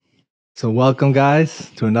So welcome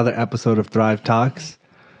guys to another episode of Thrive Talks.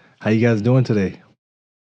 How you guys doing today?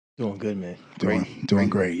 Doing good, man. Doing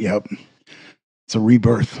great. Yep. It's a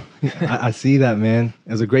rebirth. I see that, man.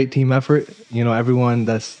 It was a great team effort. You know, everyone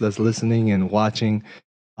that's listening and watching,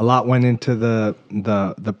 a lot went into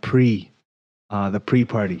the pre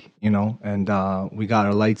party, you know, and we got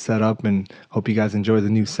our lights set up and hope you guys enjoy the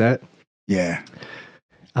new set. Yeah.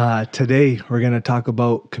 Today we're gonna talk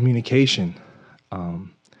about communication.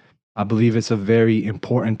 I believe it's a very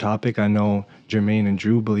important topic. I know Jermaine and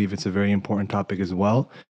Drew believe it's a very important topic as well.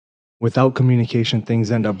 Without communication, things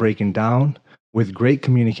end up breaking down. With great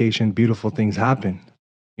communication, beautiful things happen.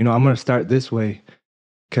 You know, I'm going to start this way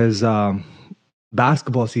because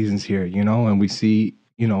basketball season's here, you know, and we see,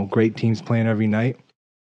 you know, great teams playing every night.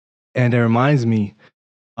 And it reminds me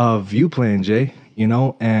of you playing, Jay, you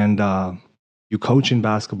know, and you coaching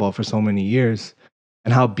basketball for so many years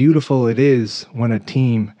and how beautiful it is when a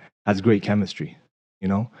team has great chemistry, you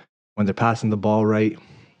know, when they're passing the ball right,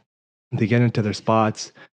 they get into their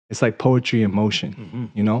spots. It's like poetry in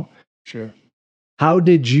motion, you know? Sure. How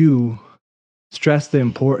did you stress the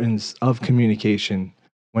importance of communication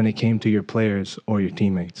when it came to your players or your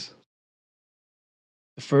teammates?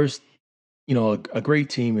 The first, a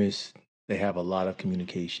great team is they have a lot of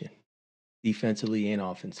communication, defensively and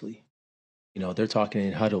offensively. You know, they're talking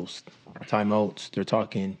in huddles, timeouts, they're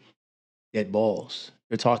talking dead balls.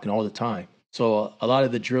 They're talking all the time. So a lot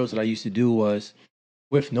of the drills that I used to do was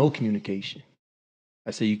with no communication.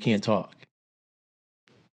 I say, you can't talk.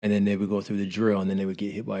 And then they would go through the drill and then they would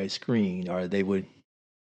get hit by a screen or they wouldn't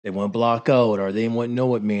block out or they wouldn't know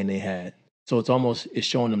what man they had. So it's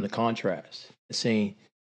showing them the contrast. It's saying,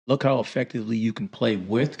 look how effectively you can play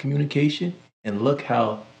with communication and look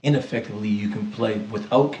how ineffectively you can play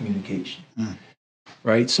without communication.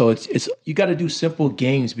 Right? So it's you got to do simple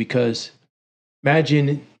games because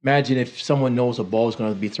imagine if someone knows a ball is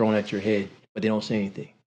going to be thrown at your head, but they don't say anything.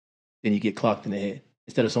 Then you get clocked in the head.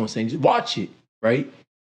 Instead of someone saying, just watch it, right?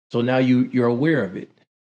 So now you're aware of it.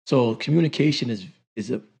 So communication is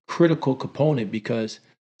a critical component because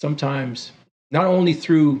sometimes not only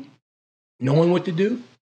through knowing what to do,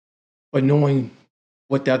 but knowing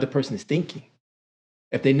what the other person is thinking.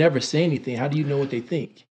 If they never say anything, how do you know what they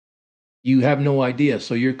think? You have no idea.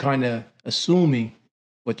 So you're kind of assuming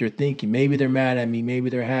what they're thinking. Maybe they're mad at me.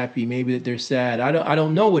 Maybe they're happy. Maybe they're sad. I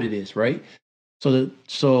don't know what it is, right?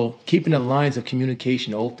 So keeping the lines of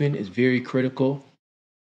communication open is very critical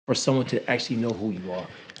for someone to actually know who you are.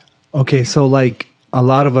 Okay, so like a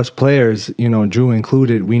lot of us players, you know, Drew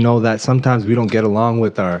included, we know that sometimes we don't get along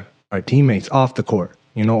with our teammates off the court,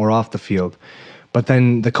 you know, or off the field. But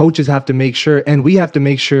then the coaches have to make sure, and we have to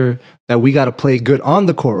make sure that we got to play good on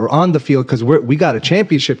the court or on the field because we got a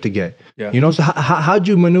championship to get. Yeah. You know, so how'd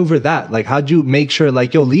you maneuver that? Like, how'd you make sure,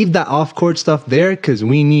 like, yo, leave that off court stuff there because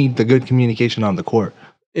we need the good communication on the court?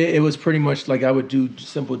 It was pretty much like I would do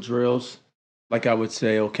simple drills. Like I would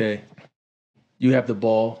say, okay, you have the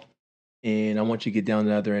ball, and I want you to get down to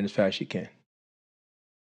the other end as fast as you can.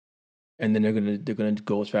 And then they're gonna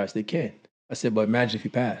go as fast as they can. I said, but imagine if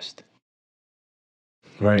you passed.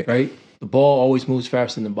 Right. Right? The ball always moves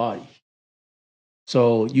faster than the body.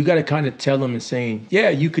 So you got to kind of tell them and saying, yeah,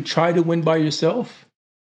 you could try to win by yourself,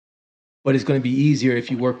 but it's going to be easier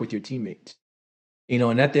if you work with your teammates. You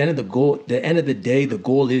know, and at the end of the day, the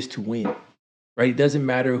goal is to win. Right? It doesn't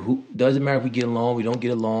matter if we get along, we don't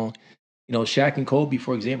get along. You know, Shaq and Kobe,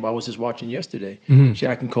 for example, I was just watching yesterday.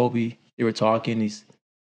 Shaq and Kobe, they were talking.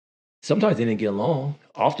 Sometimes they didn't get along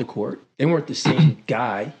off the court. They weren't the same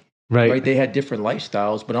guy. Right. They had different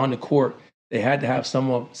lifestyles, but on the court, they had to have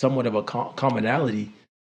somewhat of a commonality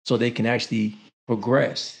so they can actually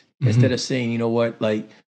progress. Instead of saying, you know what, like,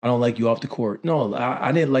 I don't like you off the court. No,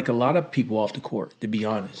 I didn't like a lot of people off the court, to be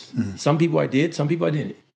honest. Some people I did, some people I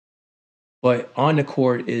didn't. But on the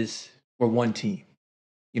court we're one team.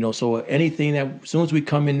 You know, so anything that, as soon as we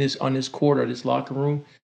come on this court or this locker room,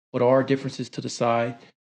 put our differences to the side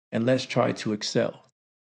and let's try to excel.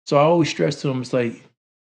 So I always stress to them, it's like,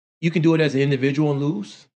 you can do it as an individual and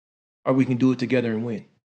lose, or we can do it together and win.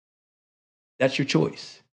 That's your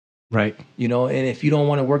choice. Right. You know, and if you don't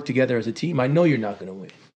want to work together as a team, I know you're not going to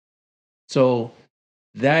win. So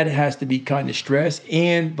that has to be kind of stressed.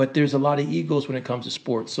 But there's a lot of egos when it comes to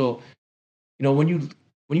sports. So, you know, when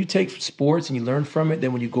you take sports and you learn from it,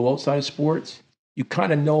 then when you go outside of sports, you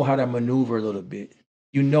kind of know how to maneuver a little bit.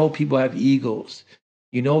 You know, people have egos.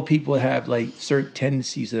 You know, people have like certain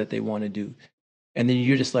tendencies that they want to do. And then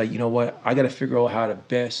you're just like, you know what? I got to figure out how to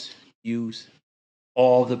best use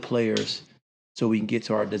all the players so we can get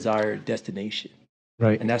to our desired destination.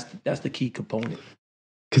 Right. And that's the key component.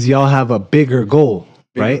 Because y'all have a bigger goal.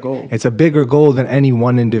 Bigger right? goal. It's a bigger goal than any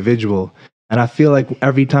one individual. And I feel like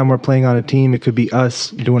every time we're playing on a team, it could be us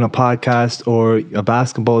doing a podcast or a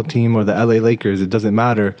basketball team or the LA Lakers. It doesn't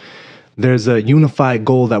matter. There's a unified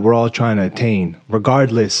goal that we're all trying to attain,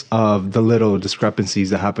 regardless of the little discrepancies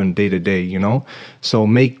that happen day to day, you know? So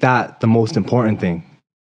make that the most important thing.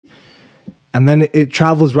 And then it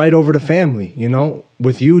travels right over to family, you know?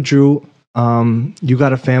 With you, Drew, you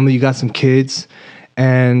got a family, you got some kids,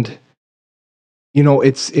 and you know,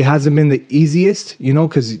 it hasn't been the easiest, you know,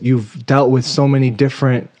 because you've dealt with so many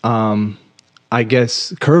different, I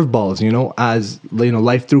guess, curveballs, you know, as, you know,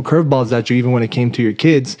 life threw curveballs at you, even when it came to your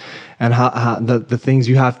kids and how the things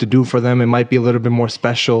you have to do for them. It might be a little bit more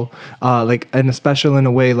special, special in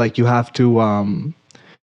a way, like you have to,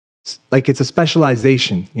 like it's a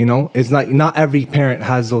specialization, you know, it's not every parent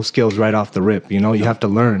has those skills right off the rip, you know, you have to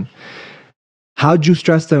learn. How'd you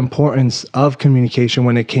stress the importance of communication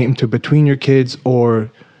when it came to between your kids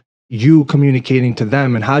or you communicating to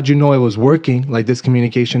them? And how'd you know it was working? Like this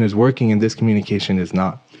communication is working and this communication is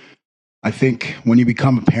not? I think when you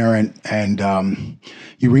become a parent and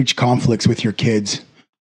you reach conflicts with your kids,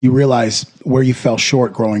 you realize where you fell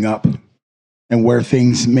short growing up and where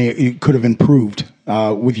things could have improved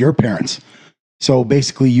with your parents. So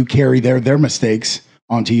basically you carry their mistakes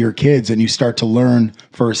onto your kids and you start to learn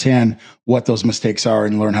firsthand what those mistakes are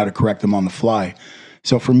and learn how to correct them on the fly.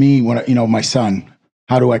 So for me, when my son,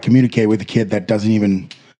 how do I communicate with a kid that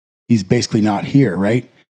he's basically not here, right?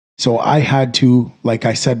 So I had to, like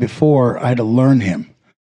I said before, I had to learn him.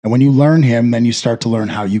 And when you learn him, then you start to learn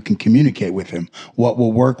how you can communicate with him, what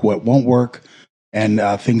will work, what won't work, and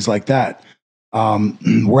things like that.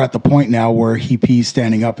 We're at the point now where he pees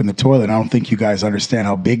standing up in the toilet. I don't think you guys understand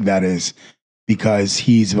how big that is, because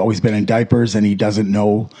he's always been in diapers and he doesn't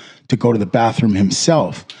know to go to the bathroom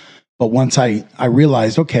himself. But once I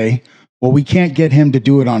realized, okay, well, we can't get him to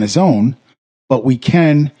do it on his own, but we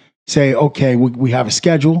can say, okay, we have a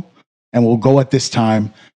schedule and we'll go at this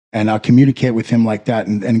time, and I'll communicate with him like that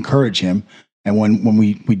and encourage him. And when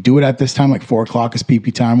we do it at this time, like 4:00 is pee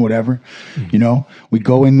time, whatever, you know, we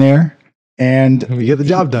go in there and we get the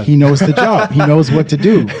job done. He knows the job. He knows what to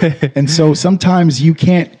do. And so sometimes you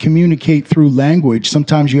can't communicate through language.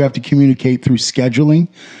 Sometimes you have to communicate through scheduling,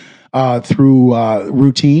 through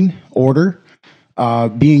routine, order,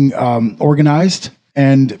 being organized,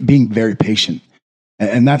 and being very patient.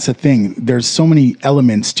 And that's the thing. There's so many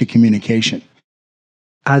elements to communication.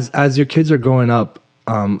 As your kids are growing up,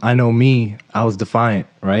 I know me, I was defiant,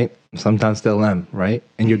 right? Sometimes still am, right?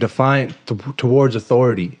 And you're defiant towards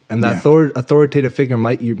authority. And that authoritative figure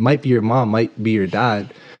might be your mom, might be your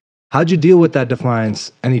dad. How'd you deal with that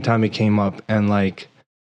defiance anytime it came up? And like,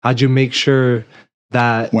 how'd you make sure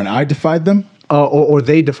that... When I defied them? Or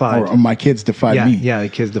they defied. Or my kids defied me? Yeah, the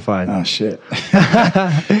kids defied. Oh, shit.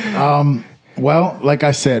 Well, like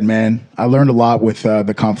I said, man, I learned a lot with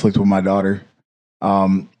the conflict with my daughter.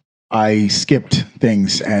 I skipped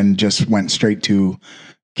things and just went straight to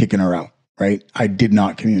kicking her out, right? I did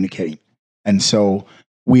not communicate. And so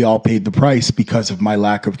we all paid the price because of my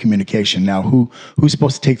lack of communication. Now, who's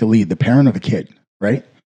supposed to take the lead? The parent or the kid, right?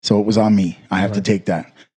 So it was on me. I have to take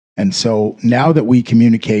that. And so now that we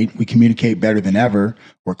communicate better than ever.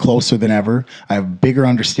 We're closer than ever. I have a bigger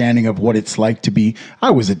understanding of what it's like to be.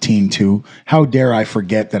 I was a teen too. How dare I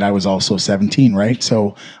forget that I was also 17, right?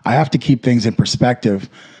 So I have to keep things in perspective.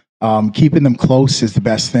 Keeping them close is the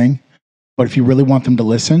best thing. But if you really want them to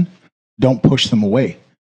listen, don't push them away.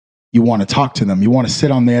 You want to talk to them. You want to sit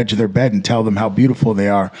on the edge of their bed and tell them how beautiful they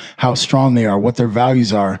are, how strong they are, what their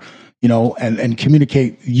values are, you know, and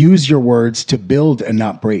communicate. Use your words to build and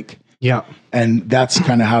not break. Yeah. And that's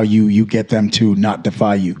kind of how you get them to not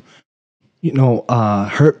defy you. You know,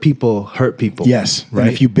 hurt people hurt people. Yes. Right.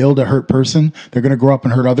 And if you build a hurt person, they're going to grow up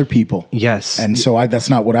and hurt other people. Yes. And so that's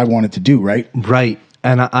not what I wanted to do, right? Right.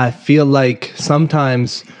 And I feel like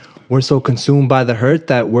sometimes we're so consumed by the hurt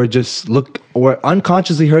that we're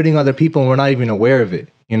unconsciously hurting other people and we're not even aware of it,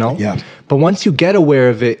 you know? Yeah. But once you get aware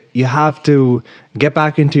of it, you have to get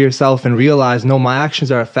back into yourself and realize, no, my actions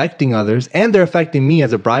are affecting others and they're affecting me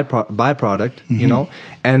as a byproduct, you know?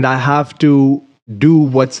 And I have to do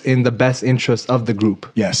what's in the best interest of the group.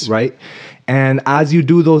 Yes. Right? And as you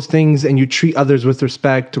do those things and you treat others with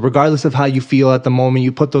respect, regardless of how you feel at the moment,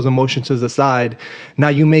 you put those emotions to the side. Now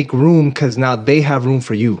you make room because now they have room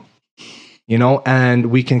for you, you know, and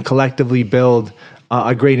we can collectively build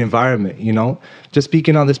a great environment, you know. Just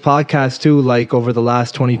speaking on this podcast too, like over the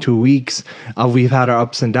last 22 weeks, we've had our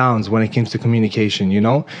ups and downs when it comes to communication, you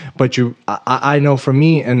know. But I know for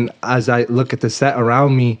me, and as I look at the set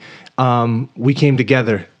around me, we came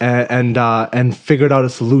together and figured out a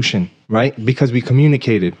solution, right? Because we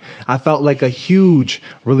communicated. I felt like a huge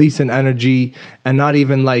release in energy, and not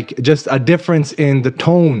even like just a difference in the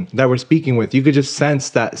tone that we're speaking with. You could just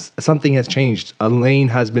sense that something has changed. A lane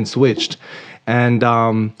has been switched. And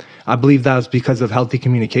I believe that was because of healthy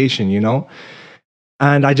communication, you know?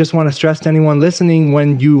 And I just want to stress to anyone listening,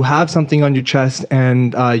 when you have something on your chest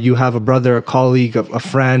and you have a brother, a colleague, a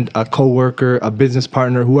friend, a coworker, a business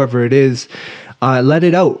partner, whoever it is, let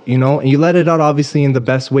it out, you know, and you let it out obviously in the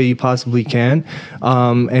best way you possibly can,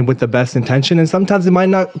 and with the best intention. And sometimes it might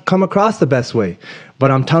not come across the best way, but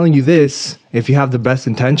I'm telling you this, if you have the best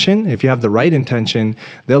intention, if you have the right intention,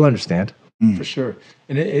 they'll understand. For sure.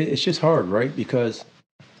 And it's just hard, right? Because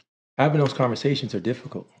having those conversations are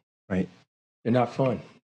difficult. Right. They're not fun,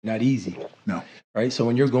 not easy. No. Right. So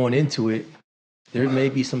when you're going into it, there may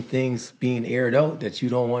be some things being aired out that you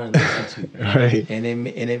don't want to listen to. Right. And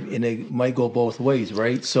it might go both ways,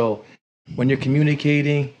 right? So when you're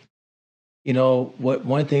communicating, you know,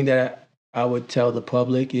 one thing that I would tell the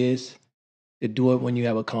public is to do it when you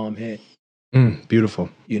have a calm head. Beautiful.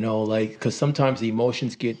 You know, like, because sometimes the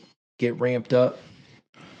emotions get ramped up,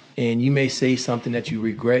 and you may say something that you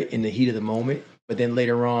regret in the heat of the moment, but then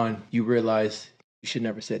later on you realize you should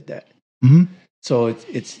never said that. Mm-hmm. So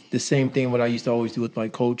it's the same thing what I used to always do with my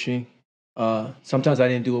coaching. Sometimes I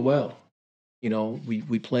didn't do it well. You know, we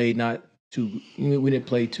played we didn't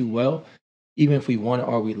play too well, even if we won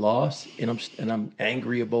or we lost, and I'm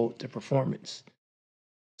angry about the performance.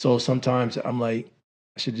 So sometimes I'm like,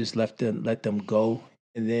 I should just let them go,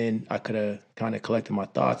 and then I could have kind of collected my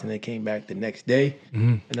thoughts, and then came back the next day,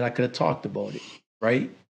 and then I could have talked about it, right?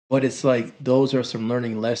 But it's like those are some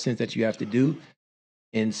learning lessons that you have to do,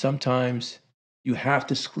 and sometimes you have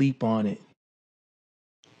to sleep on it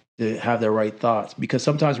to have the right thoughts, because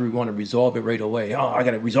sometimes we want to resolve it right away. Oh, I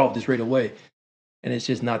got to resolve this right away. And it's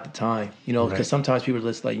just not the time, you know, because sometimes people are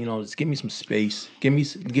just like, you know, just give me some space. Give me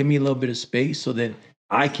a little bit of space so then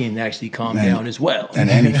I can actually calm down as well. And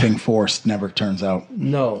anything forced never turns out.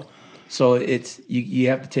 No. So it's, you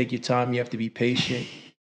have to take your time. You have to be patient.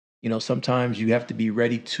 You know, sometimes you have to be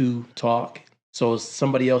ready to talk. So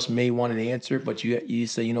somebody else may want an answer, but you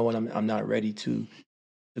say, you know what, I'm not ready to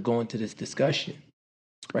go into this discussion,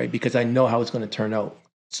 right? Because I know how it's going to turn out.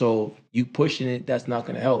 So you pushing it, that's not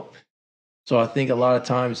going to help. So I think a lot of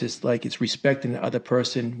times it's like it's respecting the other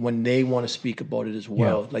person when they want to speak about it as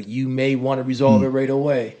well. Like you may want to resolve it right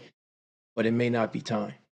away, but it may not be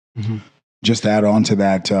time. Mm-hmm. Just to add on to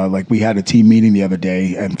that, like we had a team meeting the other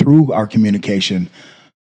day, and through our communication,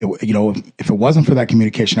 you know, if it wasn't for that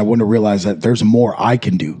communication, I wouldn't have realized that there's more I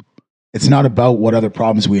can do. It's not about what other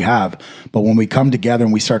problems we have, but when we come together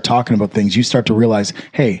and we start talking about things, you start to realize,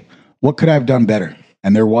 hey, what could I have done better?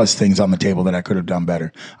 And there was things on the table that I could have done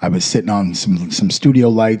better. I was sitting on some studio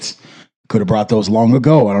lights, could have brought those long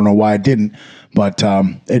ago. I don't know why I didn't, but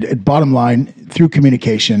bottom line, through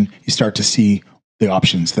communication, you start to see the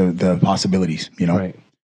options, the possibilities, you know? Right.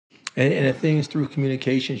 And the thing is, through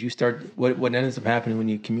communications, you start, what ends up happening when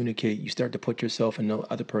you communicate, you start to put yourself in the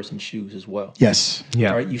other person's shoes as well. Yes.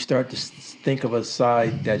 Yeah. Right? You start to think of a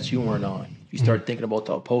side that you weren't on. You start thinking about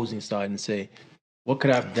the opposing side and say, what could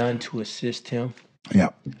I have done to assist him? Yeah.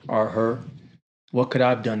 Or her? What could I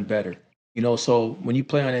have done better? You know, so when you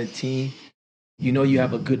play on a team, you know you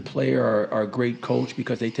have a good player or a great coach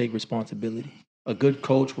because they take responsibility. A good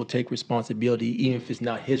coach will take responsibility even if it's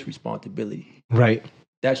not his responsibility. Right.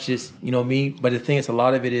 That's just, you know me. But the thing is, a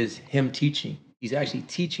lot of it is him teaching. He's actually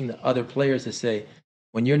teaching the other players to say,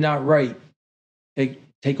 when you're not right,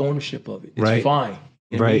 take ownership of it. It's fine.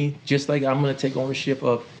 You know what I mean? Just like I'm going to take ownership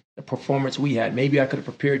of the performance we had. Maybe I could have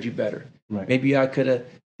prepared you better. Right. Maybe I could have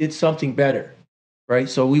did something better. Right.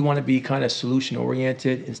 So we want to be kind of solution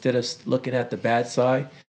oriented instead of looking at the bad side.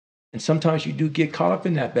 And sometimes you do get caught up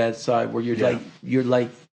in that bad side where you're like,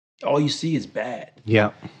 all you see is bad.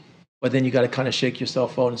 Yeah. But then you got to kind of shake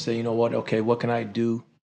yourself out and say, you know what? Okay, what can I do?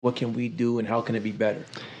 What can we do? And how can it be better?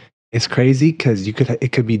 It's crazy because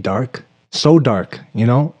it could be dark, so dark, you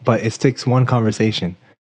know, but it takes one conversation.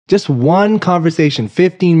 Just one conversation,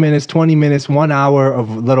 15 minutes, 20 minutes, 1 hour of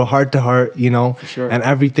little heart to heart, you know, and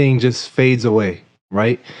everything just fades away,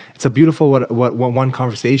 right? It's a beautiful what one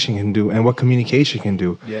conversation can do and what communication can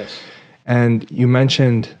do. Yes. And you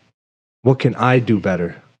mentioned, what can I do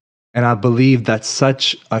better? And I believe that's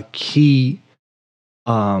such a key,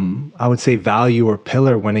 I would say, value or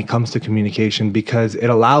pillar when it comes to communication, because it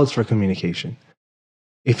allows for communication.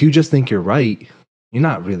 If you just think you're right, you're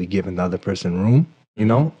not really giving the other person room. You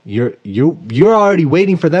know, you're already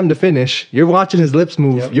waiting for them to finish. You're watching his lips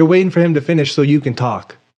move. Yep. You're waiting for him to finish so you can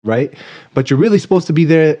talk, right? But you're really supposed to be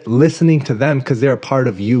there listening to them because they're a part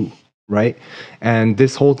of you, right? And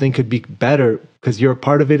this whole thing could be better because you're a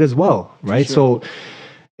part of it as well, right? sure. So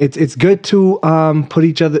it's good to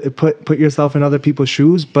put yourself in other people's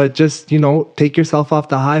shoes, but just take yourself off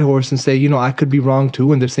the high horse and say, I could be wrong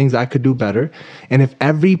too, and there's things I could do better. And if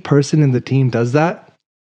every person in the team does that,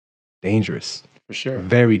 dangerous, For sure.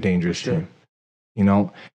 very dangerous For sure.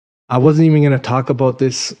 team. I wasn't even going to talk about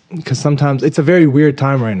this because sometimes it's a very weird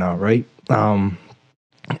time right now, right?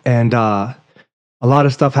 And a lot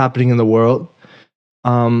of stuff happening in the world.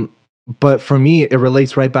 But for me, it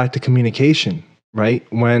relates right back to communication, right?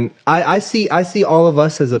 When I see all of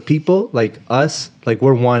us as a people, like us, like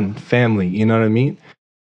we're one family, you know what I mean?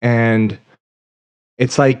 And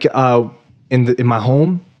it's like in my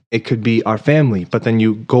home, it could be our family, but then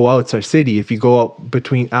you go out, it's our city. If you go out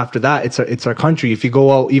after that, it's our country. If you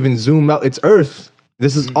go out, even zoom out, it's Earth.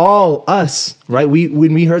 This is all us, right?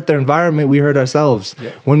 When we hurt the environment, we hurt ourselves.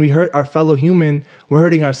 Yeah. When we hurt our fellow human, we're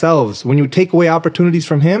hurting ourselves. When you take away opportunities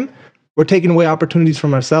from him, we're taking away opportunities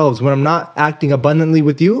from ourselves. When I'm not acting abundantly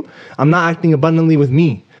with you, I'm not acting abundantly with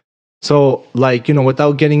me. So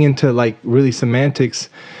without getting into really semantics,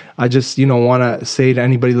 I just, want to say to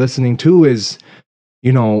anybody listening too is,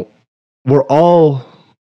 we're all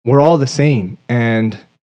the same. And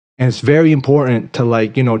it's very important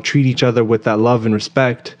to treat each other with that love and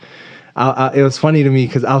respect. It was funny to me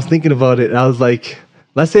because I was thinking about it. I was like,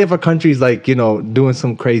 let's say if a country's doing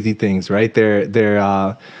some crazy things, right? They're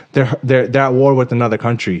at war with another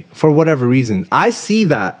country for whatever reason. I see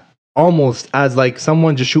that almost as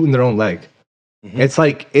someone just shooting their own leg. Mm-hmm.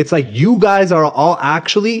 It's like you guys are all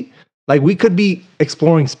actually we could be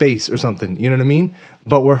exploring space or something, you know what I mean?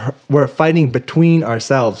 But we're fighting between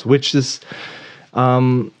ourselves, which is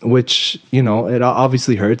it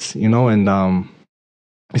obviously hurts, and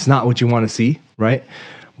it's not what you want to see, right?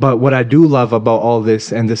 But what I do love about all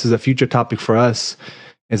this, and this is a future topic for us,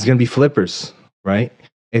 is going to be flippers, right?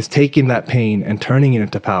 It's taking that pain and turning it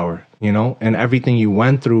into power, and everything you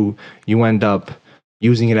went through, you end up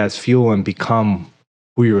using it as fuel and become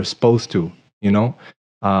who you were supposed to,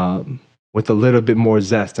 with a little bit more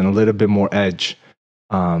zest and a little bit more edge,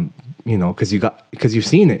 because you've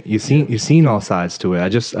seen it, you've seen all sides to it. I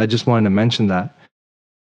just wanted to mention that.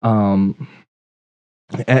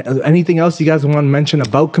 Anything else you guys want to mention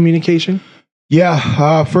about communication?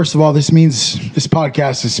 Yeah. First of all, this means this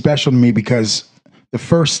podcast is special to me because the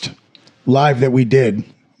first live that we did,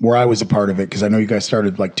 where I was a part of it, because I know you guys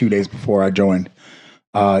started 2 days before I joined,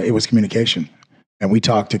 it was communication. And we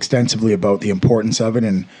talked extensively about the importance of it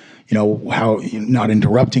and, how not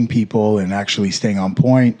interrupting people and actually staying on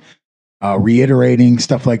point, reiterating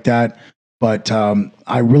stuff like that. But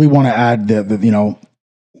I really want to add the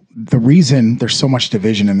reason there's so much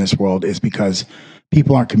division in this world is because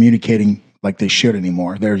people aren't communicating like they should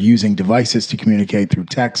anymore. They're using devices to communicate through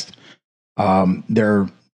text.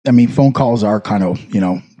 Phone calls are kind of,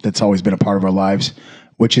 that's always been a part of our lives,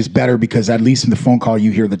 which is better because at least in the phone call,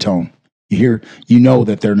 you hear the tone. You know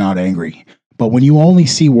that they're not angry. But when you only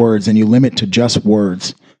see words and you limit to just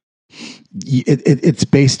words, it's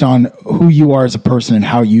based on who you are as a person and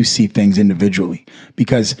how you see things individually.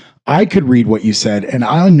 Because I could read what you said and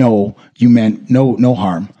I know you meant no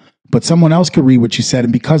harm, but someone else could read what you said,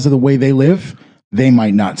 and because of the way they live, they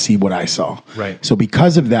might not see what I saw. Right. So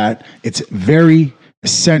because of that, it's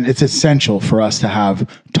essential for us to have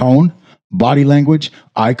tone, body language,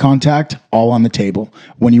 eye contact, all on the table.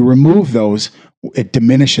 When you remove those, it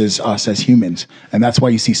diminishes us as humans. And that's why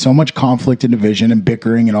you see so much conflict and division and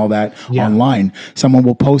bickering and all that online. Someone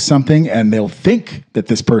will post something and they'll think that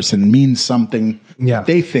this person means something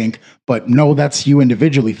they think, but no, that's you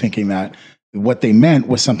individually thinking that. What they meant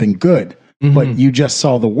was something good. Mm-hmm. But you just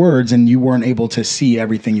saw the words and you weren't able to see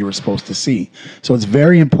everything you were supposed to see. So it's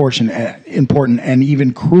very important and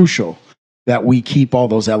even crucial that we keep all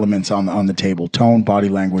those elements on the table: tone, body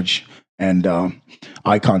language, and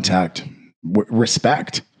eye contact,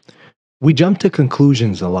 respect. We jump to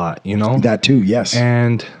conclusions a lot, That too, yes.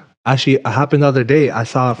 And actually, it happened the other day. I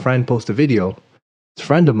saw a friend post a video. It's a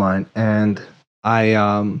friend of mine, and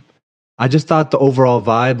I just thought the overall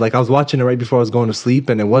vibe, I was watching it right before I was going to sleep,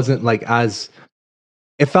 and it wasn't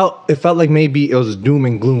it felt like maybe it was doom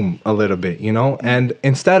and gloom a little bit, And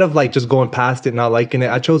instead of just going past it, not liking it,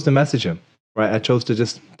 I chose to message him. Right, I chose to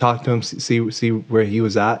just talk to him, see where he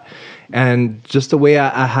was at, and just the way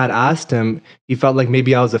I had asked him, he felt like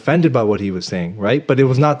maybe I was offended by what he was saying, right? But it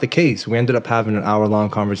was not the case. We ended up having an hour-long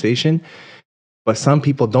conversation. But some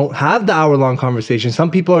people don't have the hour-long conversation.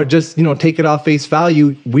 Some people are just, take it off face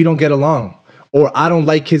value. We don't get along, or I don't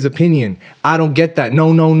like his opinion. I don't get that.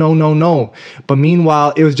 No, no, no, no, no. But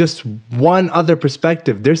meanwhile, it was just one other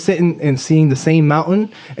perspective. They're sitting and seeing the same mountain,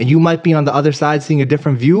 and you might be on the other side seeing a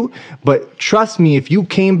different view. But trust me, if you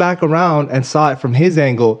came back around and saw it from his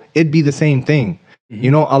angle, it'd be the same thing.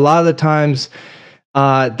 You know, a lot of the times,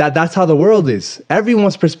 that's how the world is.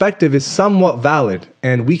 Everyone's perspective is somewhat valid,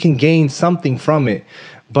 and we can gain something from it.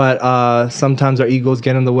 But sometimes our egos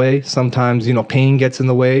get in the way. Sometimes, you know, pain gets in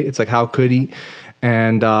the way. It's like, how could he?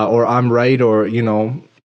 And or I'm right, or you know,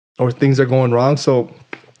 or things are going wrong. So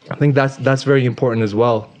I think that's very important as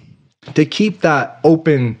well, to keep that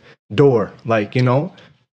open door. Like, you know,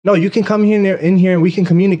 no, you can come in here, and we can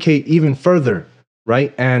communicate even further,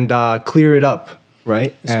 right? And clear it up,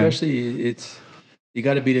 right? Especially, you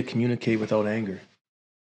got to be to communicate without anger,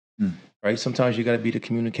 right? Sometimes you got to be to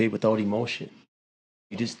communicate without emotion.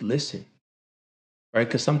 You just listen, right?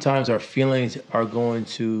 Because sometimes our feelings are going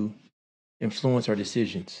to influence our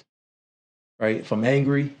decisions, right? If I'm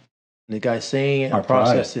angry, and the guy's saying it, I'm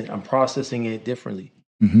processing it differently.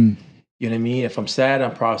 Mm-hmm. You know what I mean? If I'm sad,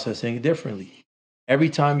 I'm processing it differently. Every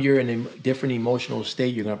time you're in a different emotional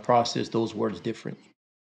state, you're going to process those words differently.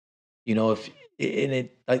 You know,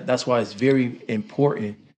 that's why it's very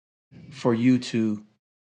important for you to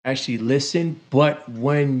actually listen, but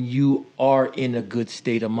when you are in a good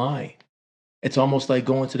state of mind. It's almost like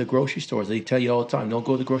going to the grocery stores. They tell you all the time, don't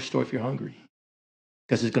go to the grocery store if you're hungry,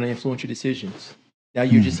 because it's going to influence your decisions. Now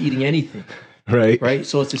you're just eating anything. Right?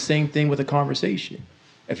 So it's the same thing with a conversation.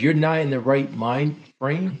 If you're not in the right mind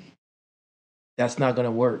frame, that's not going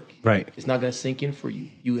to work. Right. It's not going to sink in for you.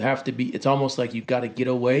 You have to be, it's almost like you've got to get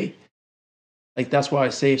away. Like, that's why I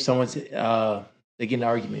say if someone's, they get in an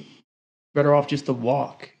argument, better off just to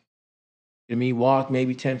walk. You know what I mean? Walk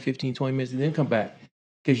maybe 10, 15, 20 minutes and then come back.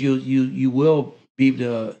 Because you will be able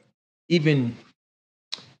to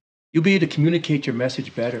you'll be able to communicate your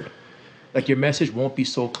message better. Like, your message won't be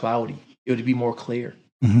so cloudy. It'll be more clear.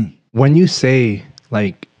 Mm-hmm. When you say,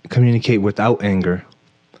 like, communicate without anger,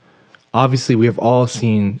 obviously we have all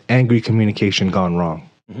seen angry communication gone wrong,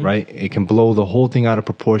 right? It can blow the whole thing out of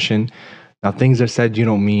proportion. Now, things are said you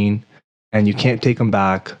don't mean, and you can't take them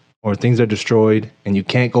back, or things are destroyed and you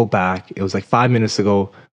can't go back. It was like 5 minutes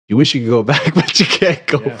ago. You wish you could go back, but you can't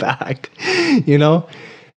go back, you know?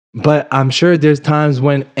 But I'm sure there's times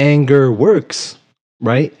when anger works,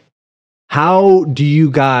 right? How do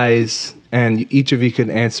you guys, and each of you can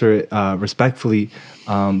answer it respectfully,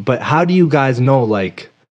 but how do you guys know, like,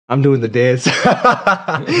 I'm doing the dance.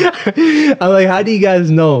 I'm like, how do you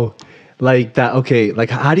guys know, like, that, okay, like,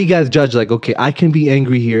 how do you guys judge, like, okay, I can be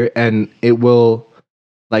angry here and it will,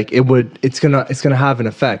 like, it's gonna have an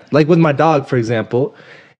effect. Like with my dog, for example,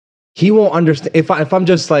 he won't understand if I'm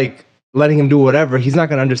just like letting him do whatever, he's not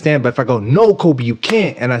gonna understand. But if I go, no, Kobe, you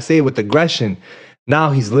can't, and I say it with aggression,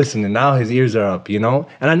 now he's listening, now his ears are up, you know?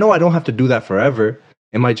 And I know I don't have to do that forever.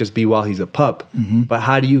 It might just be while he's a pup. But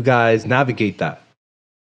how do you guys navigate that?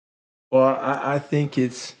 Well, I think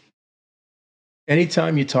it's,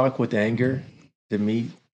 anytime you talk with anger, to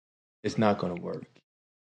me, it's not going to work,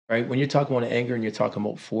 right? When you're talking about anger and you're talking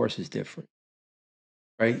about force, is different,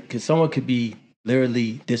 right? Because someone could be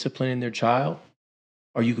literally disciplining their child,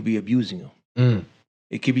 or you could be abusing them.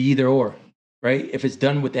 It could be either or, right? If it's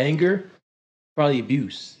done with anger, probably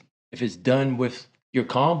abuse. If it's done with, you're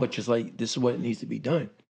calm, but just like, this is what needs to be done,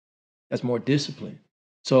 that's more discipline.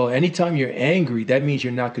 So anytime you're angry, that means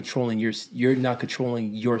you're not controlling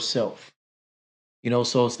yourself. You know,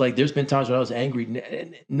 so it's like, there's been times when I was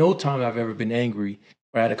angry. No time I've ever been angry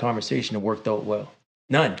where I had a conversation that worked out well.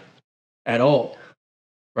 None at all.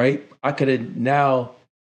 Right? I could have now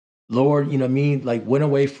lowered, you know what I mean? Like, went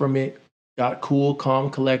away from it, got cool, calm,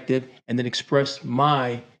 collected, and then expressed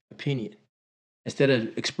my opinion instead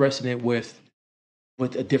of expressing it with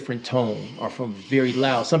a different tone or from very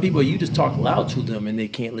loud. Some people, you just talk loud to them and they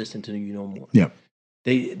can't listen to you no more. Yeah.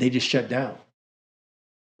 They just shut down.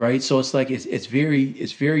 Right? So it's like, it's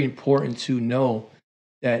very important to know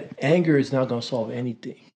that anger is not going to solve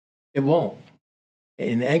anything. It won't.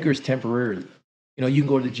 And anger is temporarily. You know, you can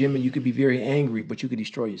go to the gym and you could be very angry, but you could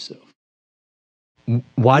destroy yourself.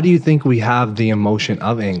 Why do you think we have the emotion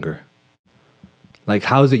of anger? Like,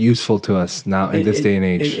 how is it useful to us now in this day and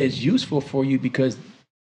age? It's useful for you because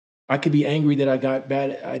I could be angry that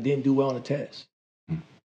I didn't do well on a test.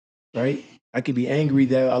 Right? I could be angry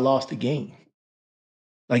that I lost a game.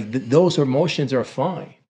 Like, those emotions are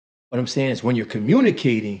fine. What I'm saying is, when you're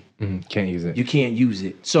communicating, can't use it. You can't use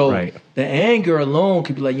it. So the anger alone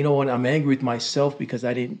could be like, you know what? I'm angry with myself because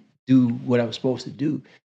I didn't do what I was supposed to do.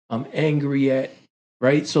 I'm angry at,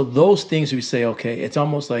 right? So those things we say, okay, it's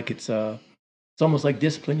almost like it's It's almost like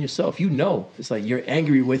discipline yourself. You know, it's like you're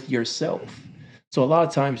angry with yourself. So a lot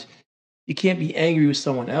of times you can't be angry with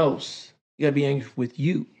someone else. You gotta be angry with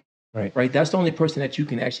you. Right. That's the only person that you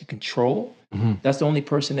can actually control. That's the only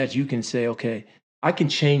person that you can say, okay, I can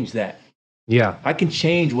change that. Yeah. I can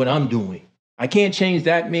change what I'm doing. I can't change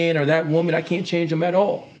that man or that woman. I can't change them at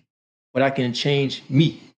all. But I can change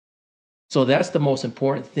me. So that's the most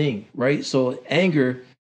important thing, right? So anger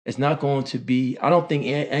is not going to be, I don't think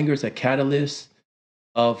anger is a catalyst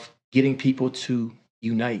of getting people to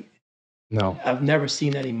unite. No. I've never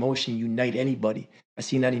seen that emotion unite anybody. I've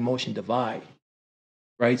seen that emotion divide.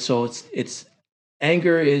 Right? So it's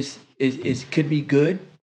anger is could be good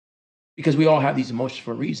because we all have these emotions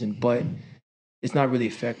for a reason, but it's not really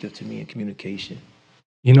effective to me in communication.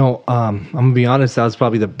 You know, I'm gonna be honest, that was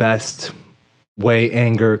probably the best way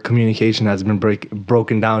anger communication has been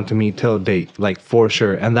broken down to me till date, like for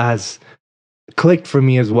sure. And that has clicked for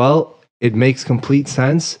me as well. It makes complete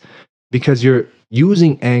sense because you're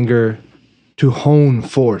using anger to hone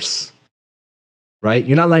force, right?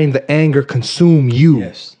 You're not letting the anger consume you.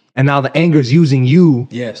 Yes. And now the anger's using you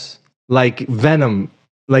Yes. like Venom,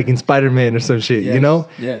 like in Spider-Man or some shit, Yes. you know?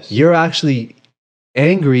 Yes. You're actually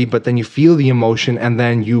angry, but then you feel the emotion and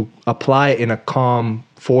then you apply it in a calm,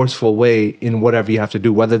 forceful way in whatever you have to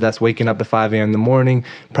do, whether that's waking up at 5 a.m. in the morning,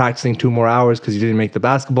 practicing 2 more hours because you didn't make the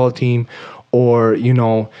basketball team, or, you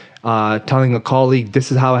know, telling a colleague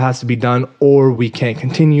this is how it has to be done, or we can't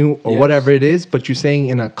continue, or Yes. whatever it is, but you're saying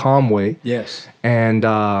in a calm way. Yes. And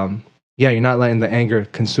yeah, you're not letting the anger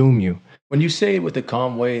consume you. When you say it with a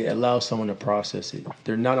calm way, it allows someone to process it.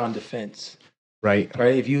 They're not on defense. Right.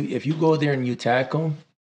 Right? If you go there and you attack them,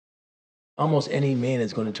 almost any man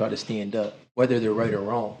is going to try to stand up, whether they're right or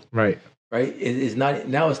wrong. Right. Right? It's not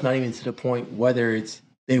even to the point whether it's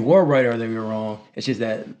they were right or they were wrong. It's just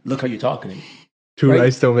that look how you're talking to me. Two Right?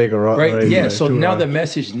 rights don't make a wrong. Right? Yeah. So Two now wrongs. the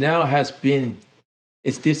message now has been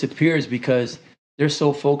it disappears because they're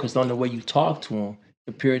so focused on the way you talk to them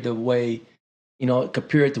compared to the way,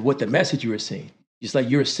 compared to what the message you were saying. It's like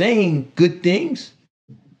you're saying good things,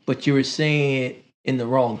 but you were saying it in the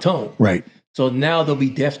wrong tone. Right. So now they'll be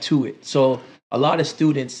deaf to it. So a lot of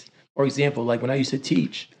students, for example, like when I used to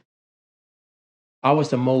teach, I was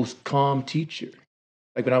the most calm teacher.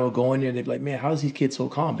 Like when I would go in there, they'd be like, man, how is these kids so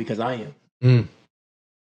calm? Because I am. Mm.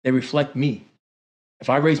 They reflect me. If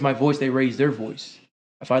I raise my voice, they raise their voice.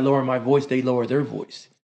 If I lower my voice, they lower their voice.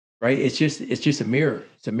 Right? It's just a mirror.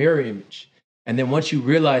 It's a mirror image. And then once you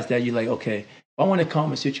realize that, you're like, okay, if I want to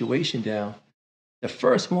calm a situation down, the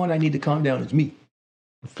first one I need to calm down is me.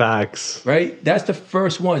 Facts. Right? That's the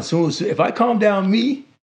first one. So if I calm down me,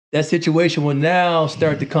 that situation will now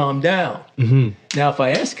start to calm down. Mm-hmm. Now, if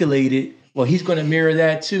I escalate it, well, he's going to mirror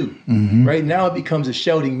that too. Mm-hmm. Right now, it becomes a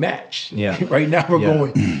shouting match. Yeah. Right now,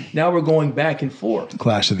 we're going back and forth.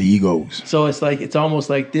 Clash of the egos. So it's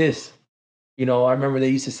almost like this. I remember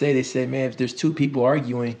they said, man, if there's two people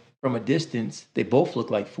arguing from a distance, they both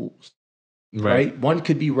look like fools. Right? One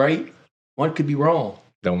could be right, one could be wrong.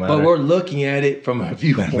 Don't matter. But we're looking at it from a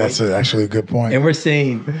viewpoint. That's actually a good point. And we're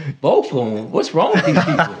saying, both of them, what's wrong with these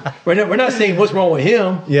people? We're not saying what's wrong with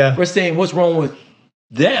him. Yeah. We're saying what's wrong with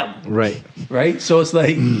them. Right. Right? So it's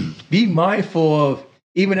like, be mindful of,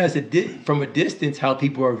 even from a distance, how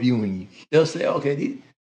people are viewing you. They'll say, okay,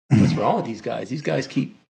 what's wrong with these guys? These guys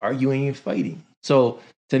keep arguing and fighting. So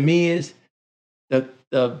to me, is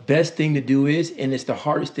the best thing to do is, and it's the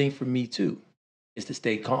hardest thing for me too, is to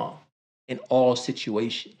stay calm in all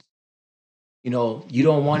situations. You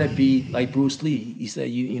don't want to be like Bruce Lee. He said,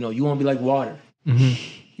 you want to be like water. Mm-hmm.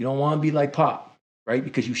 You don't want to be like pop, right?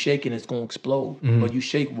 Because you shake and it's going to explode. Mm-hmm. But you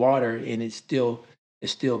shake water and it's still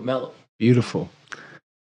mellow. Beautiful.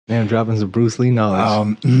 Man, dropping some Bruce Lee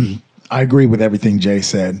knowledge. I agree with everything Jay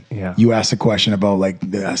said. Yeah. You asked a question about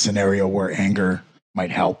like the scenario where anger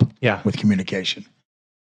might help Yeah. with communication.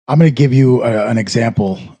 I'm going to give you an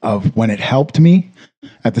example of when it helped me.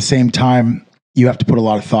 At the same time, you have to put a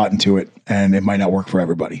lot of thought into it, and it might not work for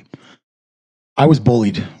everybody. I was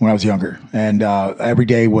bullied when I was younger, and every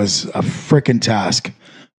day was a frickin' task.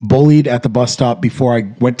 Bullied at the bus stop before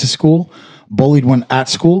I went to school, bullied when at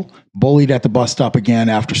school, bullied at the bus stop again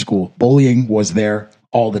after school. Bullying was there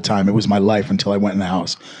all the time. It was my life until I went in the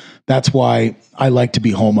house. That's why I like to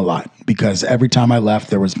be home a lot, because every time I left,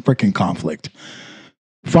 there was frickin' conflict.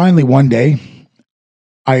 Finally, one day,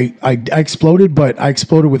 I exploded, but I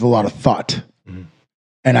exploded with a lot of thought. Mm-hmm.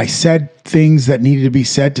 And I said things that needed to be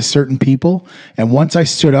said to certain people. And once I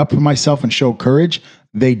stood up for myself and showed courage,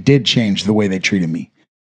 they did change the way they treated me.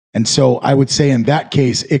 And so I would say in that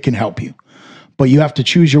case, it can help you. But you have to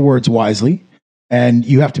choose your words wisely, and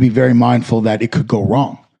you have to be very mindful that it could go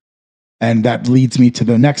wrong. And that leads me to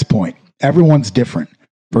the next point. Everyone's different.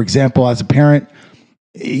 For example, as a parent,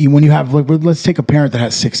 when you have, let's take a parent that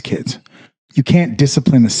has 6 kids. You can't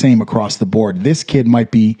discipline the same across the board. This kid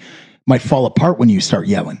might fall apart when you start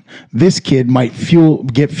yelling. This kid might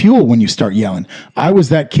get fuel when you start yelling. I was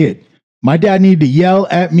that kid. My dad needed to yell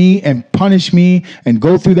at me and punish me and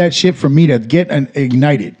go through that shit for me to get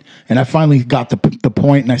ignited. And I finally got the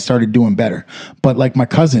point and I started doing better. But like my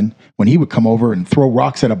cousin, when he would come over and throw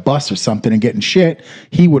rocks at a bus or something and get in shit,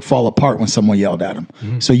 he would fall apart when someone yelled at him.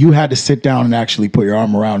 Mm-hmm. So you had to sit down and actually put your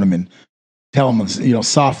arm around him and tell him,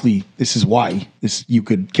 softly, this is why you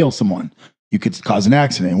could kill someone. You could cause an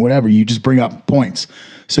accident, whatever. You just bring up points.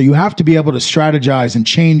 So you have to be able to strategize and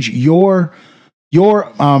change your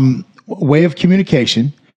way of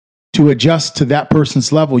communication to adjust to that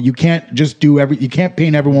person's level. You can't just you can't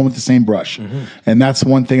paint everyone with the same brush. Mm-hmm. And that's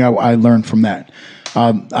one thing I learned from that.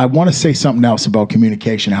 I want to say something else about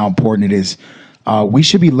communication, how important it is. We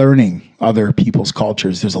should be learning other people's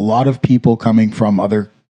cultures. There's a lot of people coming from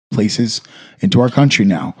other places into our country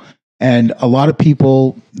now. And a lot of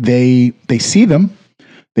people, they see them,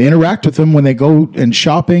 they interact with them when they go and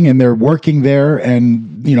shopping and they're working there, and,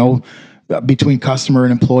 between customer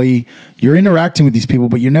and employee, you're interacting with these people,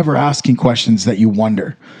 but you're never asking questions that you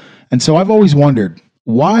wonder. And so I've always wondered,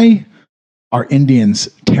 why are Indians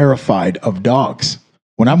terrified of dogs?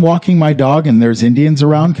 When I'm walking my dog and there's Indians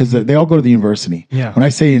around, because they all go to the university. Yeah. When I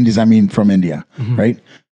say Indians, I mean from India, mm-hmm. right?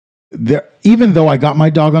 Even though I got my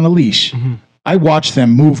dog on a leash, mm-hmm. I watch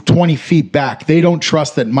them move 20 feet back. They don't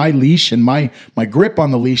trust that my leash and my grip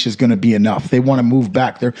on the leash is going to be enough. They want to move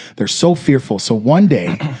back. They're so fearful. So one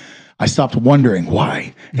day I stopped wondering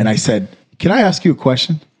why. And I said, can I ask you a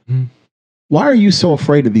question? Mm-hmm. Why are you so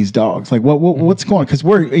afraid of these dogs? Like what's going on? Because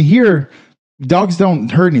we're here, dogs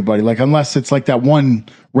don't hurt anybody, like unless it's like that one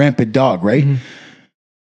rampant dog, right?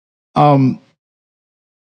 Mm-hmm.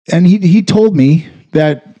 And he told me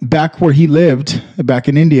that back where he lived, back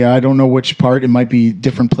in India, I don't know which part, it might be a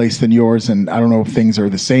different place than yours, and I don't know if things are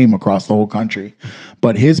the same across the whole country,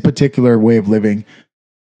 but his particular way of living,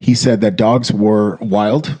 he said that dogs were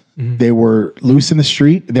wild, mm-hmm. they were loose in the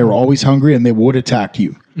street, they were always hungry, and they would attack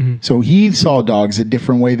you. Mm-hmm. So he saw dogs a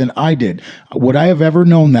different way than I did. Would I have ever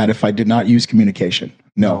known that if I did not use communication?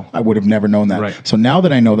 No, I would have never known that. Right. So now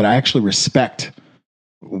that I know that, I actually respect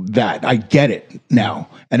that. I get it now.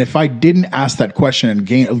 And if I didn't ask that question and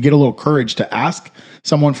get a little courage to ask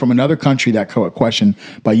someone from another country that question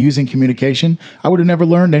by using communication, I would have never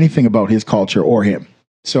learned anything about his culture or him.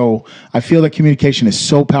 So I feel that communication is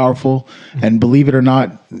so powerful, and believe it or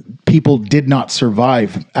not, people did not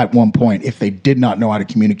survive at one point if they did not know how to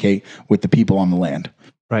communicate with the people on the land.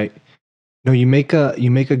 Right. No, you make a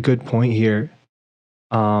good point here.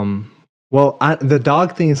 The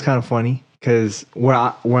dog thing is kind of funny, because where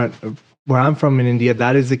I'm from in India,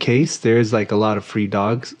 that is the case. There's like a lot of free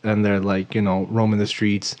dogs, and they're like, roaming the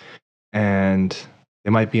streets, and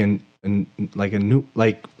it might be a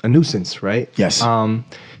nuisance, right? Yes.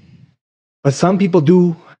 But some people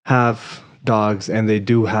do have dogs and they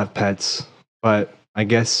do have pets, but I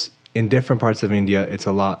guess in different parts of India, it's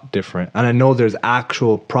a lot different. And I know there's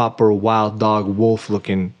actual proper wild dog, wolf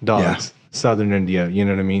looking dogs, Southern India, you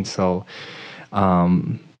know what I mean? So,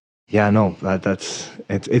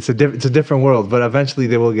 it's a different world, but eventually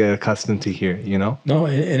they will get accustomed to here, No,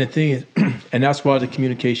 and the thing is, and that's why the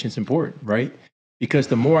communication is important, right? Because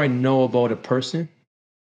the more I know about a person,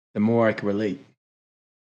 the more I can relate.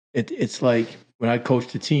 It's like when I coach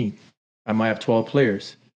the team, I might have 12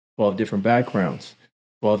 players, 12 different backgrounds,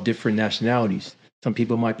 12 different nationalities. Some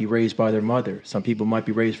people might be raised by their mother. Some people might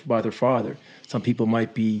be raised by their father. Some people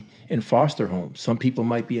might be in foster homes. Some people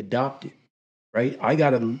might be adopted, right? I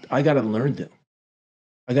gotta learn them.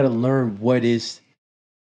 I gotta learn what is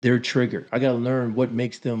their trigger. I gotta learn what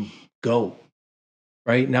makes them go.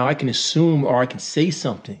 Right now, I can assume or I can say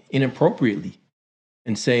something inappropriately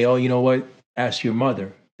and say, "Oh, you know what? Ask your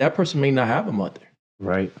mother." That person may not have a mother.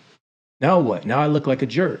 Right. Now what? Now I look like a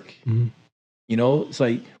jerk. Mm-hmm. It's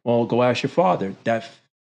like, well, go ask your father. That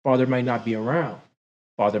father might not be around.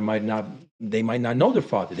 They might not know their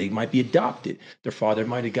father. They might be adopted. Their father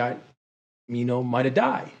might have died.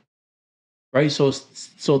 Right.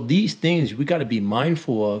 So these things we got to be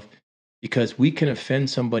mindful of, because we can offend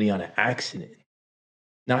somebody on an accident,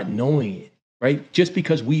 not knowing it, right? Just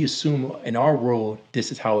because we assume in our world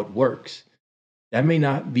this is how it works, that may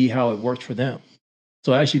not be how it works for them.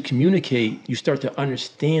 So as you communicate, you start to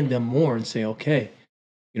understand them more and say, okay,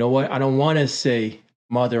 you know what? I don't want to say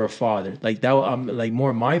mother or father. Like that, I'm like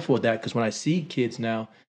more mindful of that, because when I see kids now,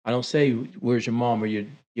 I don't say, where's your mom or your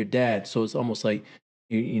dad? So it's almost like,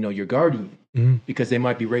 your guardian, because they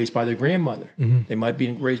might be raised by their grandmother. They might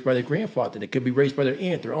be raised by their grandfather. They could be raised by their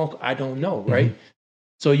aunt, their uncle. I don't know, right?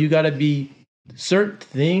 So you got to be certain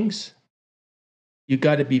things. You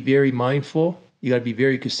got to be very mindful. You got to be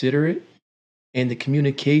very considerate, and the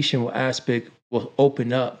communication aspect will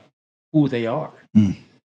open up who they are.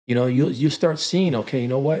 You start seeing, okay, you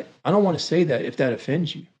know what? I don't want to say that if that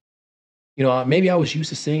offends you. Maybe I was used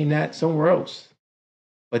to saying that somewhere else,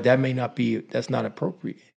 but that's not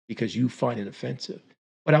appropriate because you find it offensive.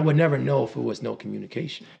 But I would never know if it was no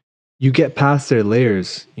communication. You get past their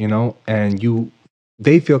layers, and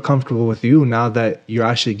they feel comfortable with you now that you're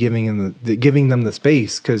actually giving them the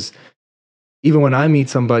space. Because even when I meet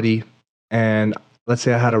somebody and let's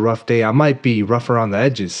say I had a rough day, I might be rougher on the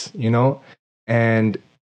edges, and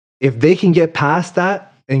if they can get past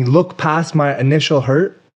that and look past my initial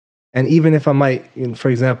hurt, and even if I might, for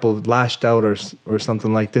example, lashed out or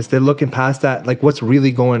something like this, they're looking past that, like what's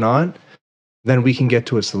really going on, then we can get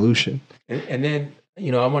to a solution. And then,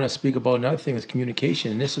 I want to speak about another thing is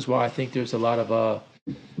communication. And this is why I think there's a lot of,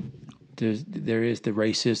 there is the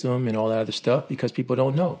racism and all that other stuff, because people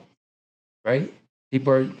don't know, right?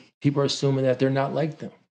 People are assuming that they're not like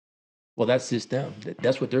them. Well, that's just them.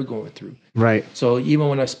 That's what they're going through. Right. So even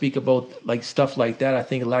when I speak about like stuff like that, I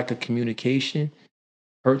think a lack of communication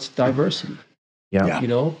hurts diversity.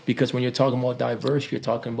 Yeah. Because when you're talking about diverse, you're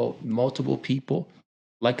talking about multiple people,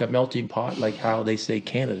 like a melting pot, like how they say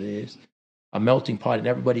Canada is a melting pot and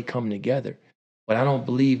everybody coming together. But I don't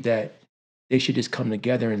believe that they should just come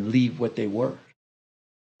together and leave what they were.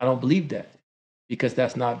 I don't believe that, because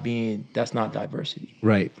that's not diversity.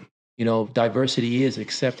 Right. Diversity is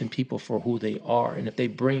accepting people for who they are. And if they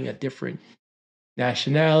bring a different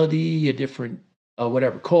nationality, a different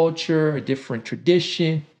whatever culture, a different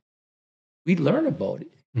tradition, we learn about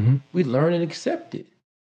it. We learn and accept it.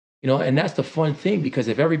 And that's the fun thing, because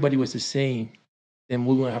if everybody was the same, then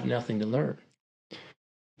we wouldn't have nothing to learn.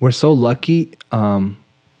 We're so lucky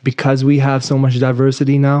because we have so much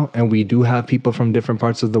diversity now, and we do have people from different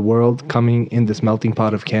parts of the world coming in this melting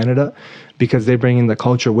pot of Canada, because they bring in the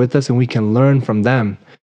culture with us and we can learn from them.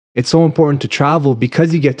 It's so important to travel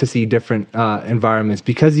because you get to see different environments,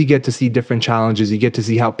 because you get to see different challenges. You get to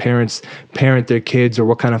see how parents parent their kids, or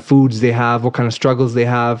what kind of foods they have, what kind of struggles they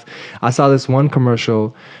have. I saw this one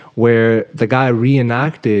commercial where the guy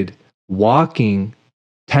reenacted walking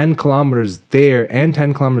 10 kilometers there and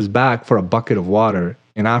 10 kilometers back for a bucket of water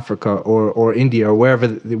in Africa or India or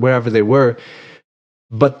wherever they were.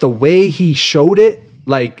 But the way he showed it,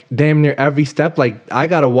 like damn near every step, like I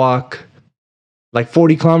gotta walk like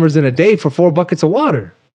 40 kilometers in a day for 4 buckets of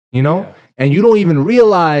water, Yeah. And you don't even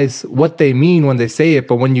realize what they mean when they say it,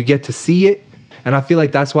 but when you get to see it, and I feel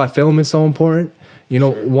like that's why film is so important.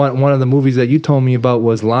 Sure. One of the movies that you told me about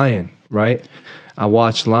was Lion, right? I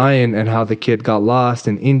watched Lion and how the kid got lost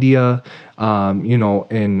in India,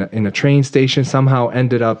 in a train station, somehow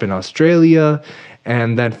ended up in Australia,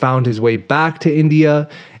 and then found his way back to India.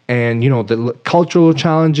 And, the cultural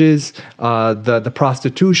challenges, the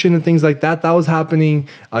prostitution and things like that was happening,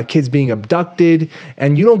 kids being abducted.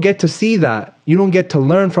 And you don't get to see that. You don't get to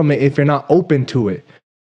learn from it if you're not open to it.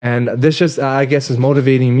 And this just, I guess, is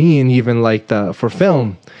motivating me, and even for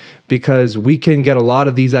film, because we can get a lot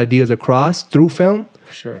of these ideas across through film.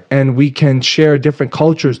 Sure. And we can share different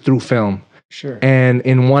cultures through film. Sure. And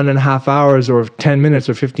in 1.5 hours or 10 minutes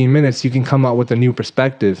or 15 minutes, you can come out with a new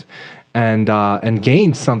perspective and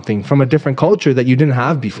gain something from a different culture that you didn't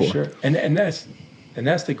have before. Sure. And that's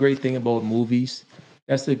the great thing about movies.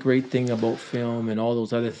 That's the great thing about film and all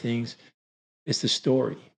those other things. It's the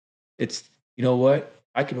story. It's, you know what?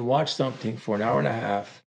 I can watch something for an hour and a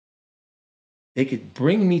half. They could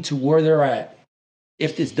bring me to where they're at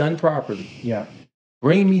if it's done properly. Yeah.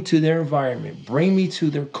 Bring me to their environment. Bring me to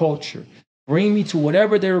their culture. Bring me to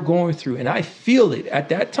whatever they were going through. And I feel it at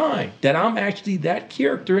that time that I'm actually that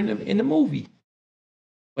character in the movie.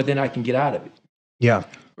 But then I can get out of it. Yeah.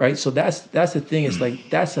 Right? So that's the thing. It's like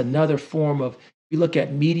that's another form of, you look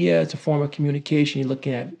at media, it's a form of communication. You're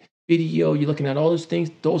looking at video, you're looking at all those things.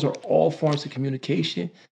 Those are all forms of communication.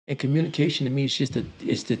 And communication to me is just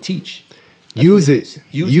to teach. Use it.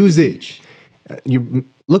 Use it. You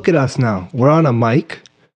look at us now. We're on a mic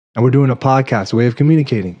and we're doing a podcast, a way of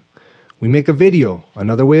communicating. We make a video,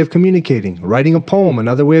 another way of communicating. Writing a poem,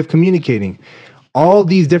 another way of communicating. All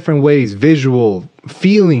these different ways, visual,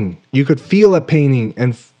 feeling. You could feel a painting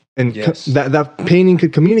and yes. that painting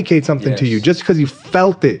could communicate something to you just because you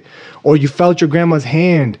felt it, or you felt your grandma's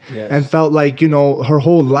hand and felt like, her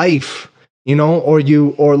whole life,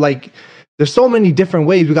 or like there's so many different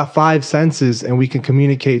ways. We got 5 senses and we can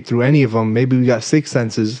communicate through any of them. Maybe we got 6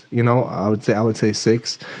 senses, you know, I would say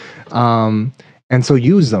 6. And so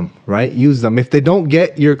use them, right? Use them. If they don't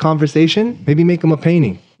get your conversation, maybe make them a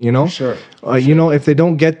painting, you know? Sure. You know, if they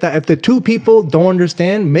don't get that, if the 2 people don't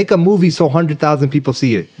understand, make a movie so 100,000 people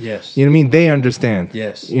see it. Yes. You know what I mean? They understand.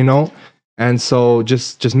 Yes. You know? And so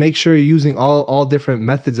just make sure you're using all different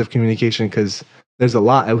methods of communication, because there's a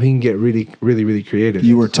lot and we can get really, really, really creative.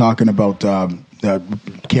 You were talking about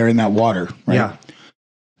carrying that water, right? Yeah.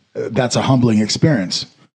 That's a humbling experience.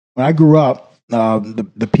 When I grew up,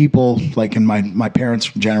 the people like in my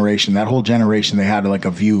parents' generation, that whole generation, they had like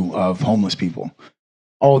a view of homeless people.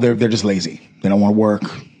 Oh, they're just lazy. They don't want to work.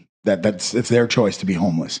 It's their choice to be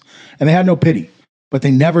homeless, and they had no pity. But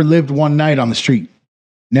they never lived one night on the street.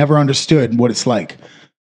 Never understood what it's like.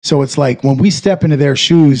 So it's like when we step into their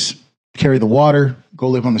shoes, carry the water, go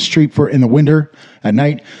live on the street in the winter at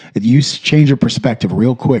night, you change your perspective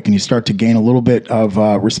real quick, and you start to gain a little bit of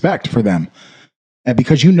respect for them. And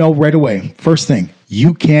because you know right away, first thing,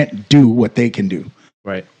 you can't do what they can do.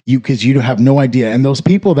 Right. Because you have no idea. And those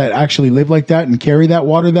people that actually live like that and carry that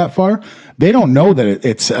water that far, they don't know that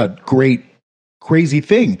it's a great, crazy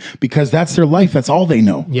thing, because that's their life. That's all they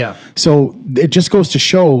know. Yeah. So it just goes to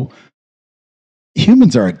show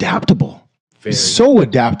humans are adaptable. Very. So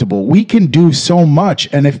adaptable. We can do so much.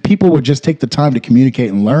 And if people would just take the time to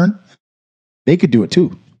communicate and learn, they could do it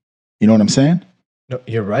too. You know what I'm saying? No,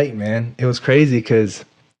 you're right, man. It was crazy because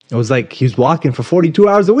it was like he was walking for 42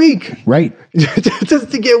 hours a week. Right.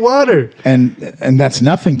 Just to get water. And that's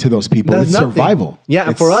nothing to those people. That's it's nothing. survival.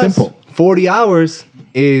 Yeah, it's for us, simple. 40 hours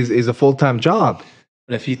is a full-time job.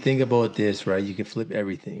 But if you think about this, right, you can flip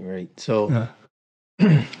everything, right? So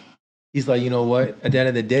Yeah. he's like, you know what? At the end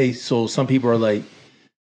of the day, so some people are like,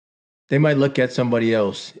 they might look at somebody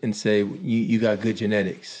else and say, you got good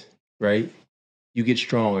genetics, right? You get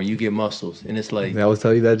strong or you get muscles. And it's like, Did I always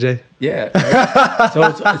tell you that, Jay? yeah. Right?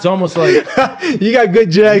 So it's almost like, You got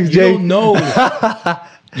good genetics, you Jay. don't know.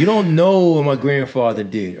 You don't know what my grandfather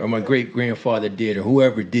did or my great grandfather did or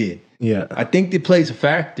whoever did. Yeah. I think it plays a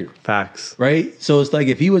factor, Facts. right? So it's like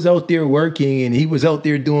if he was out there working and he was out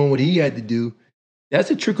there doing what he had to do,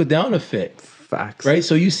 that's a trickle down effect, Facts. right?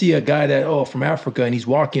 So you see a guy that, from Africa and he's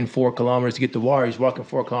walking 4 kilometers to get the water, he's walking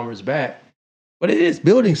 4 kilometers back. But it is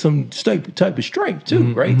building some type of strength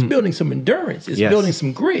too, right? It's building some endurance. It's Yes. building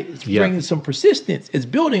some grit. It's bringing some persistence. It's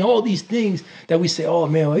building all these things that we say, oh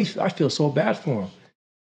man, I feel so bad for him.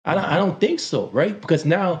 I don't think so, right? Because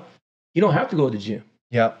now you don't have to go to the gym,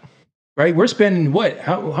 Yeah. right? We're spending what?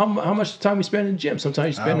 How much time we spend in the gym?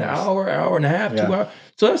 Sometimes you spend Hours. an hour and a half, Yeah. 2 hours.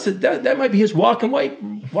 So that might be his walk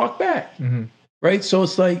back, right? So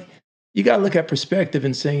it's like you got to look at perspective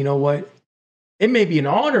and say, you know what? It may be an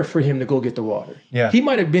honor for him to go get the water. Yeah. He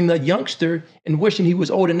might have been a youngster and wishing he was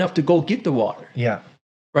old enough to go get the water, Yeah.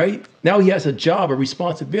 right? Now he has a job, a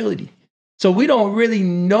responsibility. So we don't really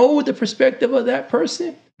know the perspective of that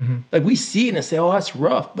person. Like we see it and say, oh, that's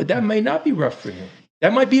rough. But that may not be rough for him.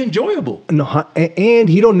 That might be enjoyable. No, and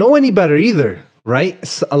he don't know any better either, right?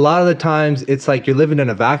 So a lot of the times it's like you're living in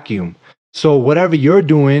a vacuum. So whatever you're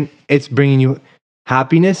doing, it's bringing you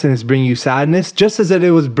happiness and it's bringing you sadness, just as it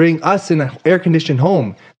was bring us in an air-conditioned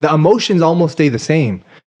home. The emotions almost stay the same.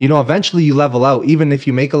 You know, eventually you level out. Even if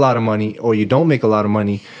you make a lot of money or you don't make a lot of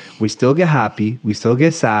money, we still get happy. We still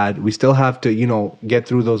get sad. We still have to, get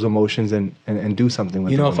through those emotions and do something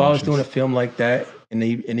with them. If I was doing a film like that and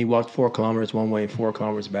he walked 4 kilometers one way and 4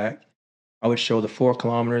 kilometers back, I would show the 4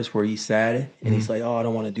 kilometers where he's sad and he's like, oh, I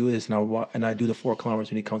don't want to do this. And I do the 4 kilometers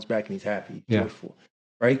when he comes back and he's happy, joyful,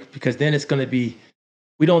 right? Because then it's going to be,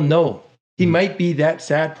 we don't know. He might be that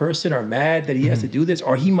sad person or mad that he has to do this,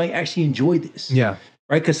 or he might actually enjoy this. Yeah.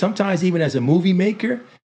 Right? Because sometimes even as a movie maker,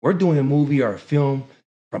 we're doing a movie or a film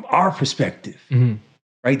from our perspective.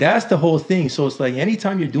 Right? That's the whole thing. So it's like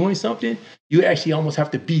anytime you're doing something, you actually almost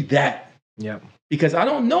have to be that. Yeah. Because I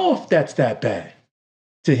don't know if that's that bad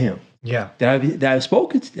to him. Yeah. Have I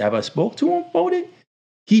spoke to him about it?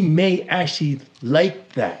 He may actually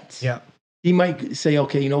like that. Yeah. He might say,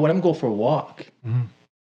 okay, you know what? I'm going to go for a walk.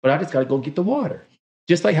 But I just got to go get the water.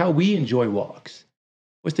 Just like how we enjoy walks.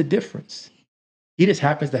 What's the difference? He just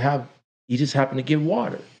happens to get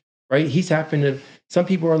water, right? Some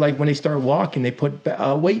people are like, when they start walking, they put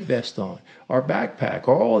a weight vest on or backpack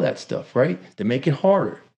or all that stuff, right? To make it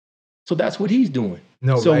harder. So that's what he's doing.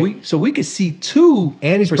 So we could see two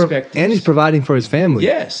perspectives. And he's providing for his family.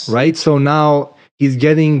 Yes. Right? So now he's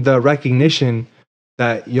getting the recognition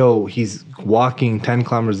that, he's walking 10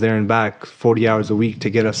 kilometers there and back 40 hours a week to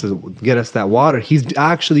get us that water. He's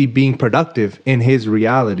actually being productive in his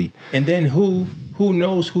reality. And then who who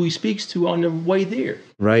knows who he speaks to on the way there,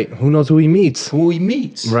 Right. Who knows who he meets? who he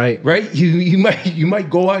meets. Right. Right. You might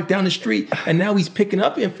go out down the street and now he's picking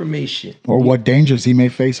up information. Or what dangers he may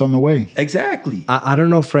face on the way. Exactly. I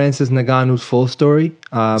don't know Francis Ngannou's full story.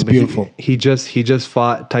 It's beautiful. He just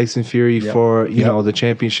fought Tyson Fury for you Yep. know the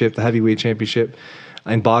championship, the heavyweight championship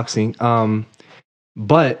in boxing.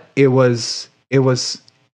 But it was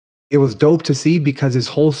dope to see because his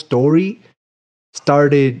whole story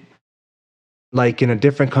started like in a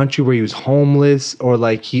different country where he was homeless, or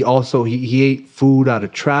like he ate food out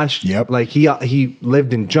of trash. Yep. Like he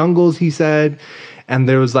lived in jungles, he said. And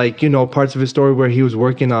there was like, you know, parts of his story where he was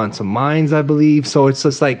working on some mines, I believe. So it's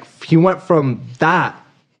just like he went from that,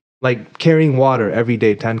 like carrying water every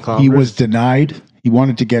day, 10 kilometers. He was denied. He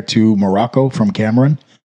wanted to get to Morocco from Cameroon.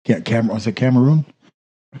 Was it Cameroon?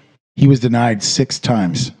 He was denied 6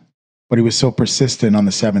 times, but he was so persistent on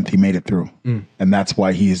the 7th, he made it through. And that's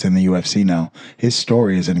why he is in the UFC now. His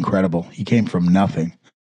story is incredible. He came from nothing.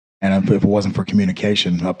 And if it wasn't for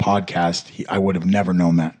communication, a podcast, I would have never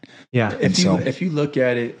known that. Yeah. If you look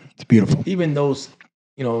at it, It's beautiful. even those,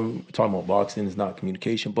 you know, we're talking about boxing is not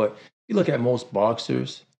communication, but you look at most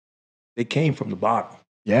boxers, they came from the bottom.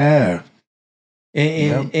 Yeah.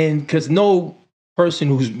 And because no person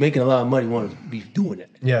who's making a lot of money wants to be doing that.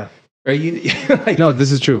 Yeah. Right? Like, No,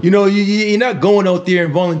 this is true. you know, you're not going out there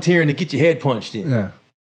and volunteering to get your head punched in. Yeah.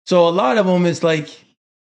 So a lot of them, it's like,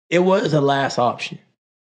 it was a last option.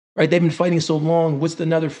 Right? They've been fighting so long. What's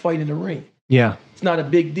another fight in the ring? Yeah. It's not a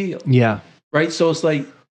big deal. Yeah. Right? So it's like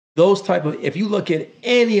those type of, if you look at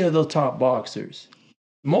any of the top boxers,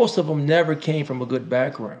 most of them never came from a good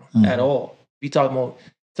background at all. You talking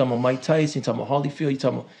about Mike Tyson, you talking about Holyfield, you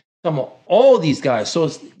talking about all these guys. So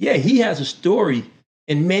it's, yeah, he has a story,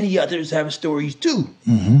 and many others have stories too.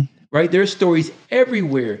 Right? There's stories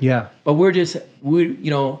everywhere. Yeah. But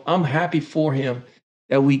I'm happy for him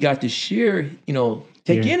that we got to share,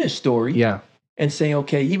 take in his story. Yeah. And say,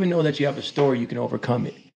 okay, even though that you have a story, you can overcome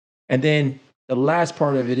it. And then the last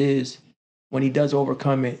part of it is when he does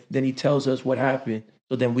overcome it, then he tells us what happened.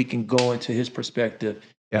 So then we can go into his perspective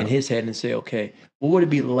in his head and say, okay, what would it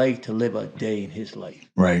be like to live a day in his life?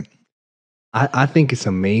 Right. I think it's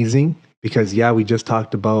amazing because, we just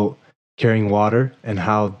talked about carrying water and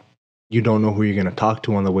how you don't know who you're going to talk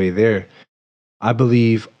to on the way there. I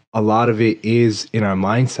believe a lot of it is in our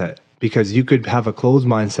mindset, because you could have a closed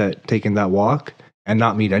mindset taking that walk and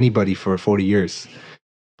not meet anybody for 40 years.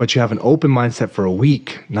 But you have an open mindset for a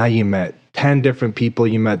week. Now you met 10 different people.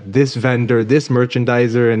 You met this vendor, this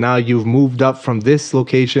merchandiser, and now you've moved up from this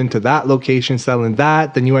location to that location selling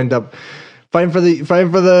that. Then you end up fighting for the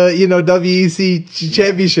WEC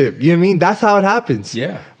championship. You know what I mean? That's how it happens.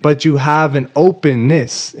 Yeah. But you have an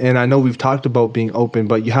openness, and I know we've talked about being open,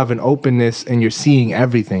 but you have an openness and you're seeing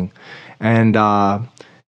everything. And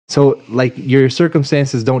so like your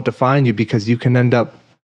circumstances don't define you, because you can end up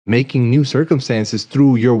making new circumstances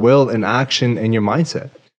through your will and action and your mindset.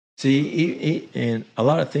 See, and a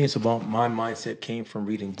lot of things about my mindset came from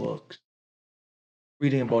reading books,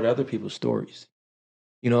 reading about other people's stories.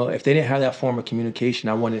 If they didn't have that form of communication,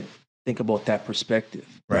 I want to think about that perspective.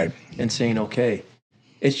 Right. And saying, okay,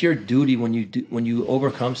 it's your duty when you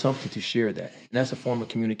overcome something to share that. And that's a form of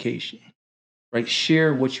communication, right?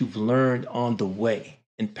 Share what you've learned on the way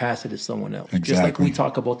and pass it to someone else. Exactly. Just like we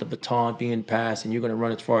talk about the baton being passed and you're going to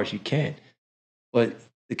run as far as you can. But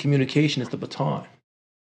the communication is the baton,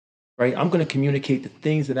 right? I'm going to communicate the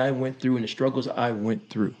things that I went through and the struggles I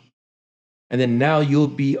went through. And then now you'll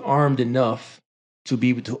be armed enough to be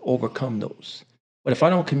able to overcome those. But if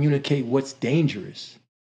I don't communicate what's dangerous,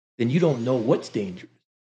 then you don't know what's dangerous.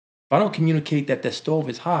 If I don't communicate that the stove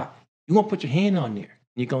is hot, you're going to put your hand on there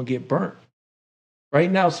and you're going to get burnt.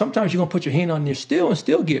 Right now, sometimes you're going to put your hand on there and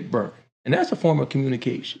still get burnt. And that's a form of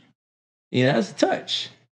communication. That's a touch.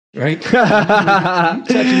 Right? You touch and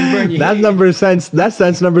you burn your hand. That's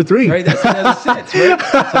sense number 3. Right? That's another sense,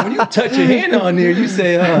 right? So when you touch your hand on there, you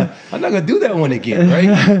say, I'm not going to do that one again,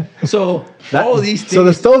 right? So all of these things. So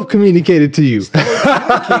the stove communicated to you. Just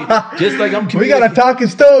like I'm communicating. We got a talking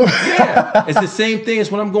stove. Yeah. It's the same thing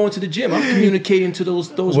as when I'm going to the gym. I'm communicating to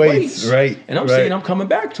those weights. Right. And I'm saying I'm coming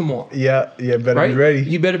back tomorrow. Yeah, better right? be ready.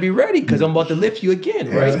 You better be ready, because I'm about to lift you again,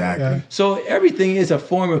 right? Exactly. Yeah. So everything is a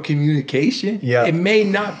form of communication. Yeah. It may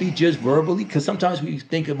not be just verbally, because sometimes we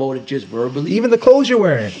think about it just verbally. Even the clothes you're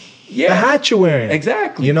wearing. Yeah. The hat you're wearing.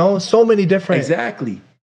 Exactly. So many different. Exactly.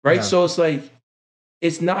 Right? Yeah. So it's like,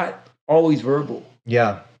 it's not always verbal.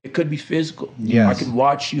 Yeah. It could be physical. Yes. I could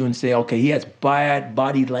watch you and say, okay, he has bad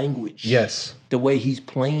body language. Yes. The way he's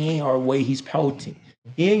playing or the way he's pouting.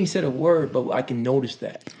 He ain't said a word, but I can notice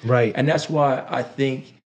that. Right. And that's why I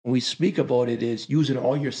think when we speak about it is using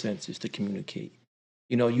all your senses to communicate.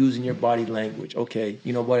 Using your body language. Okay,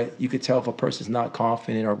 you know what? You could tell if a person's not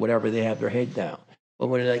confident or whatever, they have their head down. But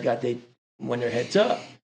when their head's up,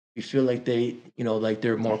 you feel like like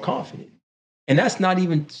they're more confident. And that's not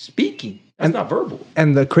even speaking. That's not verbal.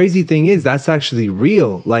 And the crazy thing is, that's actually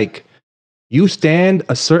real. Like, you stand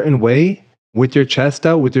a certain way with your chest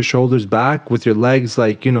out, with your shoulders back, with your legs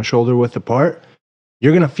like, shoulder width apart.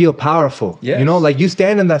 You're going to feel powerful. Yes. Like you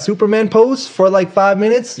stand in that Superman pose for like 5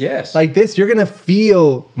 minutes. Yes. Like this, you're going to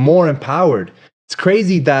feel more empowered. It's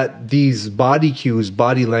crazy that these body cues,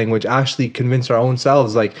 body language actually convince our own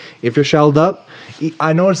selves. Like if you're shelled up,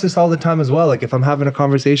 I notice this all the time as well. Like if I'm having a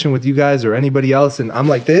conversation with you guys or anybody else and I'm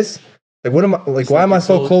like this, like what am I, like why am I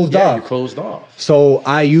so closed off? You're closed off. So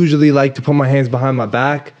I usually like to put my hands behind my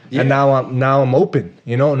back and now I'm open,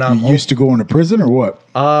 Now I'm used to go into prison or what?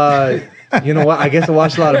 You know what? I guess I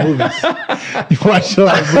watched a lot of movies. You watched a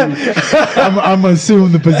lot of movies. I'm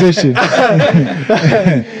assuming the position.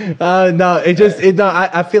 No,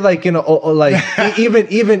 I feel like like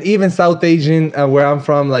even South Asian where I'm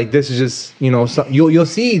from, like this is just you'll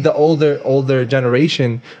see the older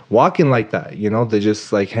generation walking like that. They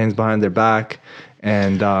just like hands behind their back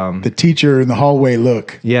and the teacher in the hallway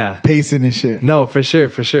pacing and shit. No, for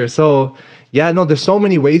sure. So there's so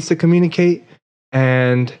many ways to communicate,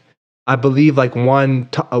 and I believe like one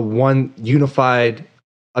unified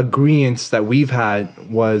agreement that we've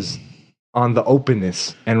had was on the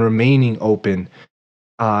openness and remaining open,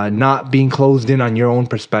 not being closed in on your own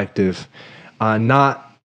perspective,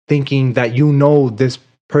 not thinking that this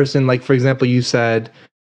person. Like for example, you said,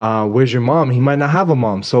 "Where's your mom?" He might not have a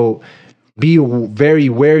mom, so be very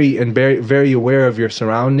wary and very, very aware of your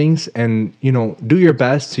surroundings, and do your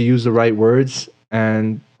best to use the right words.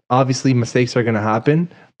 And obviously, mistakes are going to happen,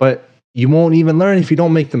 but you won't even learn if you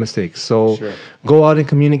don't make the mistakes. So go out and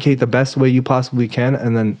communicate the best way you possibly can,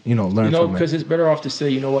 and then learn from it. Because it's better off to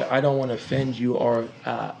say, I don't want to offend you, or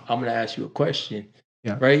I'm going to ask you a question.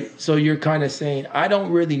 Yeah. Right. So you're kind of saying, I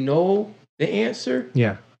don't really know the answer.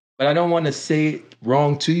 Yeah. But I don't want to say it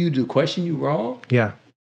wrong to you, to question you wrong. Yeah.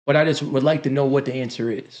 But I just would like to know what the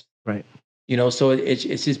answer is. Right. So it's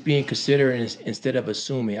just being considerate instead of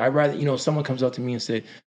assuming. I'd rather, someone comes up to me and say,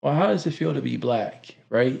 well, how does it feel to be black?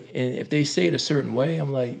 Right. And if they say it a certain way,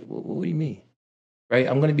 I'm like, well, what do you mean? Right.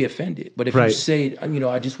 I'm going to be offended. But if you say,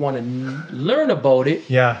 I just want to learn about it.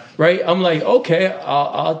 Yeah. Right. I'm like, okay,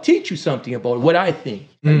 I'll teach you something about it, what I think.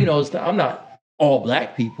 And, I'm not all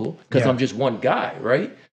black people because I'm just one guy.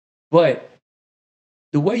 Right. But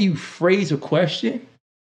the way you phrase a question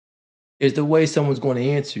is the way someone's going to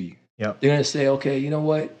answer you. Yep. They're going to say, okay, you know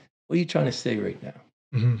what? What are you trying to say right now?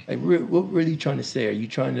 Mm-hmm. Like, what really are you trying to say? Are you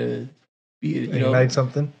trying to be, ignite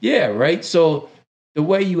something? Yeah, right. So the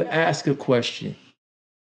way you ask a question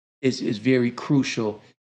is very crucial.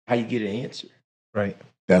 How you get an answer. Right.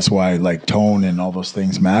 That's why like tone and all those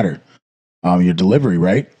things matter. Your delivery,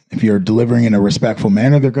 right? If you're delivering in a respectful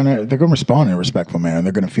manner, they're gonna respond in a respectful manner.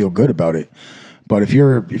 They're gonna feel good about it. But if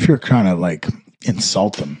you're trying to like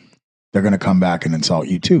insult them, they're gonna come back and insult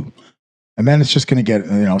you too. And then it's just gonna get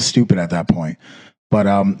stupid at that point. But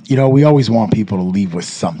we always want people to leave with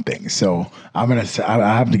something. So I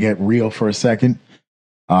have to get real for a second.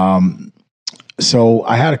 So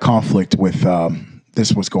I had a conflict with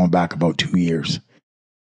this was going back about 2 years.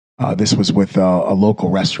 This was with a local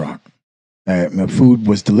restaurant. My food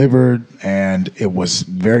was delivered and it was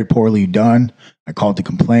very poorly done. I called to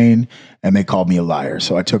complain and they called me a liar.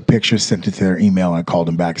 So I took pictures, sent it to their email, and I called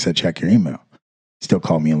them back and said, check your email. Still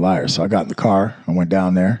called me a liar. So I got in the car, I went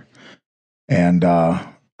down there, and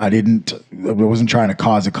I wasn't trying to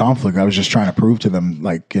cause a conflict. I was just trying to prove to them,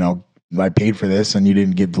 like, I paid for this and you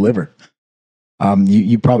didn't get delivered.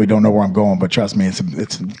 You probably don't know where I'm going, but trust me,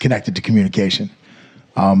 it's connected to communication.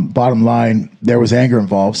 Bottom line, there was anger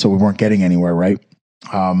involved, so we weren't getting anywhere, right?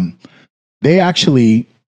 They actually,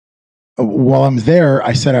 while I'm there,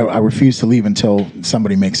 I said I refuse to leave until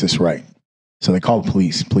somebody makes this right. So they called the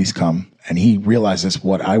police. Police come, and he realizes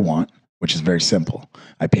what I want, which is very simple.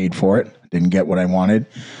 I paid for it, didn't get what I wanted.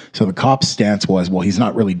 So the cop's stance was, well, he's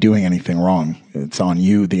not really doing anything wrong. It's on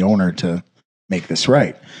you, the owner, to make this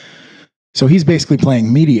right. So he's basically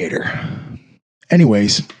playing mediator.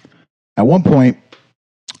 Anyways, at one point,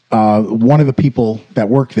 one of the people that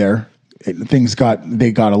worked there,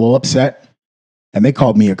 they got a little upset, and they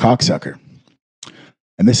called me a cocksucker.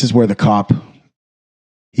 And this is where the cop,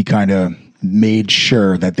 he kind of made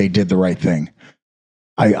sure that they did the right thing.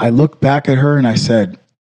 I looked back at her and I said,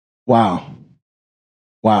 wow.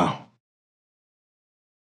 The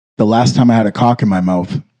last time I had a cock in my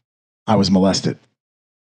mouth, I was molested.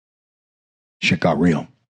 Shit got real.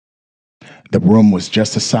 The room was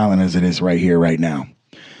just as silent as it is right here, right now.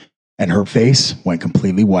 And her face went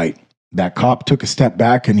completely white. That cop took a step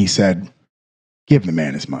back and he said, "Give the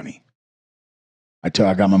man his money." I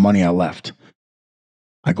got my money, I left.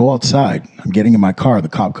 I go outside. I'm getting in my car. The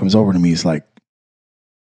cop comes over to me. He's like,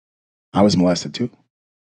 "I was molested too."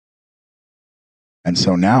 And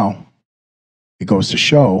so now it goes to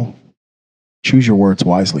show, choose your words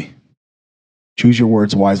wisely. Choose your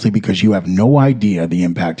words wisely because you have no idea the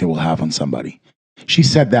impact it will have on somebody. She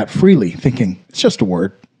said that freely, thinking it's just a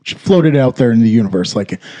word. She floated it out there in the universe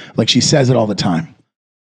like she says it all the time.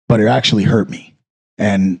 But it actually hurt me.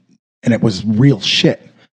 And it was real shit.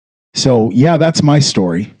 So yeah, that's my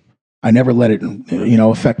story. I never let it,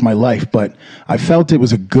 affect my life, but I felt it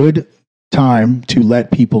was a good time to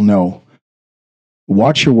let people know.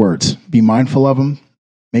 Watch your words. Be mindful of them.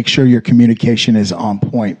 Make sure your communication is on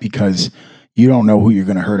point because you don't know who you're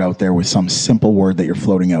going to hurt out there with some simple word that you're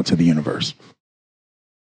floating out to the universe.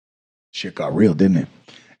 Shit got real, didn't it?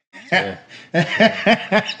 Yeah.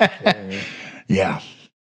 Yeah.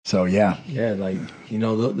 So, yeah. Yeah, like,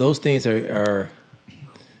 those things are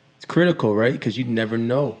it's critical, right? Because you never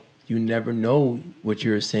know. You never know what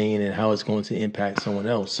you're saying and how it's going to impact someone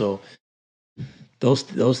else. So those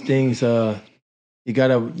things, you got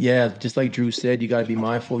to, just like Drew said, you got to be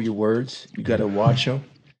mindful of your words. You got to watch them.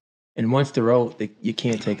 And once they're out, you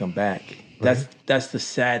can't take them back. Right. That's the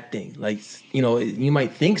sad thing. Like, you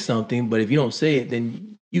might think something, but if you don't say it,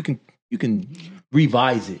 then you can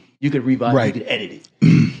revise it. You could revise it, you could edit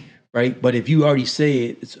it. Right? But if you already say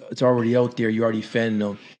it, it's already out there, you're already offending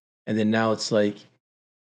them. And then now it's like,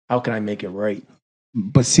 how can I make it right?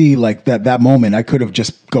 But see, like that moment, I could have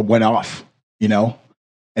just went off, and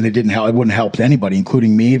it didn't help. It wouldn't have helped anybody,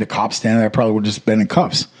 including me, the cop standing there. I probably would have just been in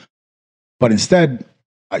cuffs. But instead,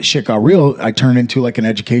 shit got real. I turned into like an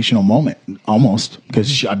educational moment almost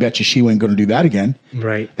because I bet you she wasn't going to do that again.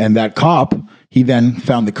 Right. And that cop, he then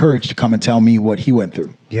found the courage to come and tell me what he went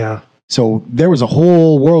through. Yeah. So there was a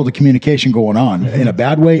whole world of communication going on in a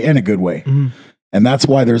bad way and a good way. Mm-hmm. And that's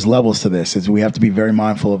why there's levels to this, is we have to be very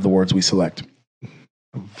mindful of the words we select.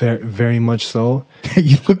 Very, very much so.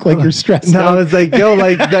 You look like you're stressed. No, I was like, yo,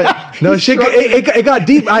 like that. No, shit. It got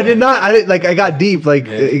deep. I got deep. Like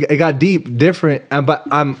it got deep, different. But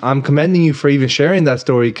I'm commending you for even sharing that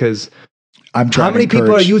story because I'm trying. How many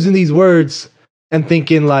people are using these words and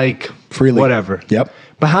thinking like freely, whatever? Yep.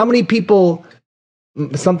 But how many people?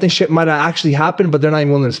 Something shit might have actually happened, but they're not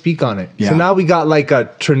even willing to speak on it. Yeah. So now we got like a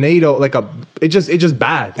tornado, it's just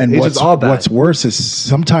bad. And it's just all bad. What's worse is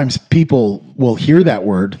sometimes people will hear that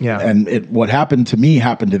word, and what happened to me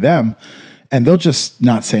happened to them, and they'll just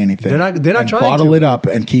not say anything. They're not trying to bottle it up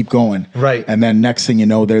and keep going. Right. And then next thing you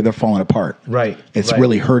know, they're falling apart. Right. It's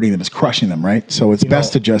really hurting them. It's crushing them. Right. So it's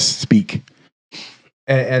best to just speak.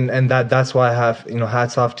 And that's why I have,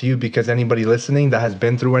 hats off to you, because anybody listening that has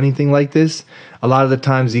been through anything like this, a lot of the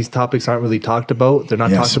times these topics aren't really talked about. They're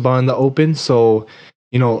not talked about in the open. So,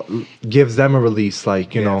 gives them a release,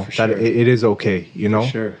 like, that it is okay, For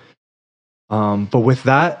sure. Mm. But with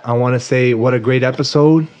that, I want to say what a great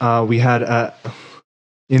episode. We had,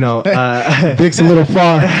 Vic's a little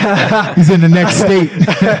far. He's in the next state.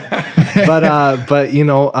 but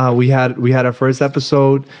we had our first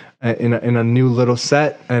episode in a new little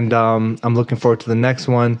set, and I'm looking forward to the next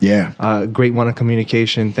one. Yeah. Great one of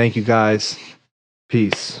communication. Thank you guys.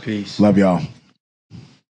 Peace. Love y'all.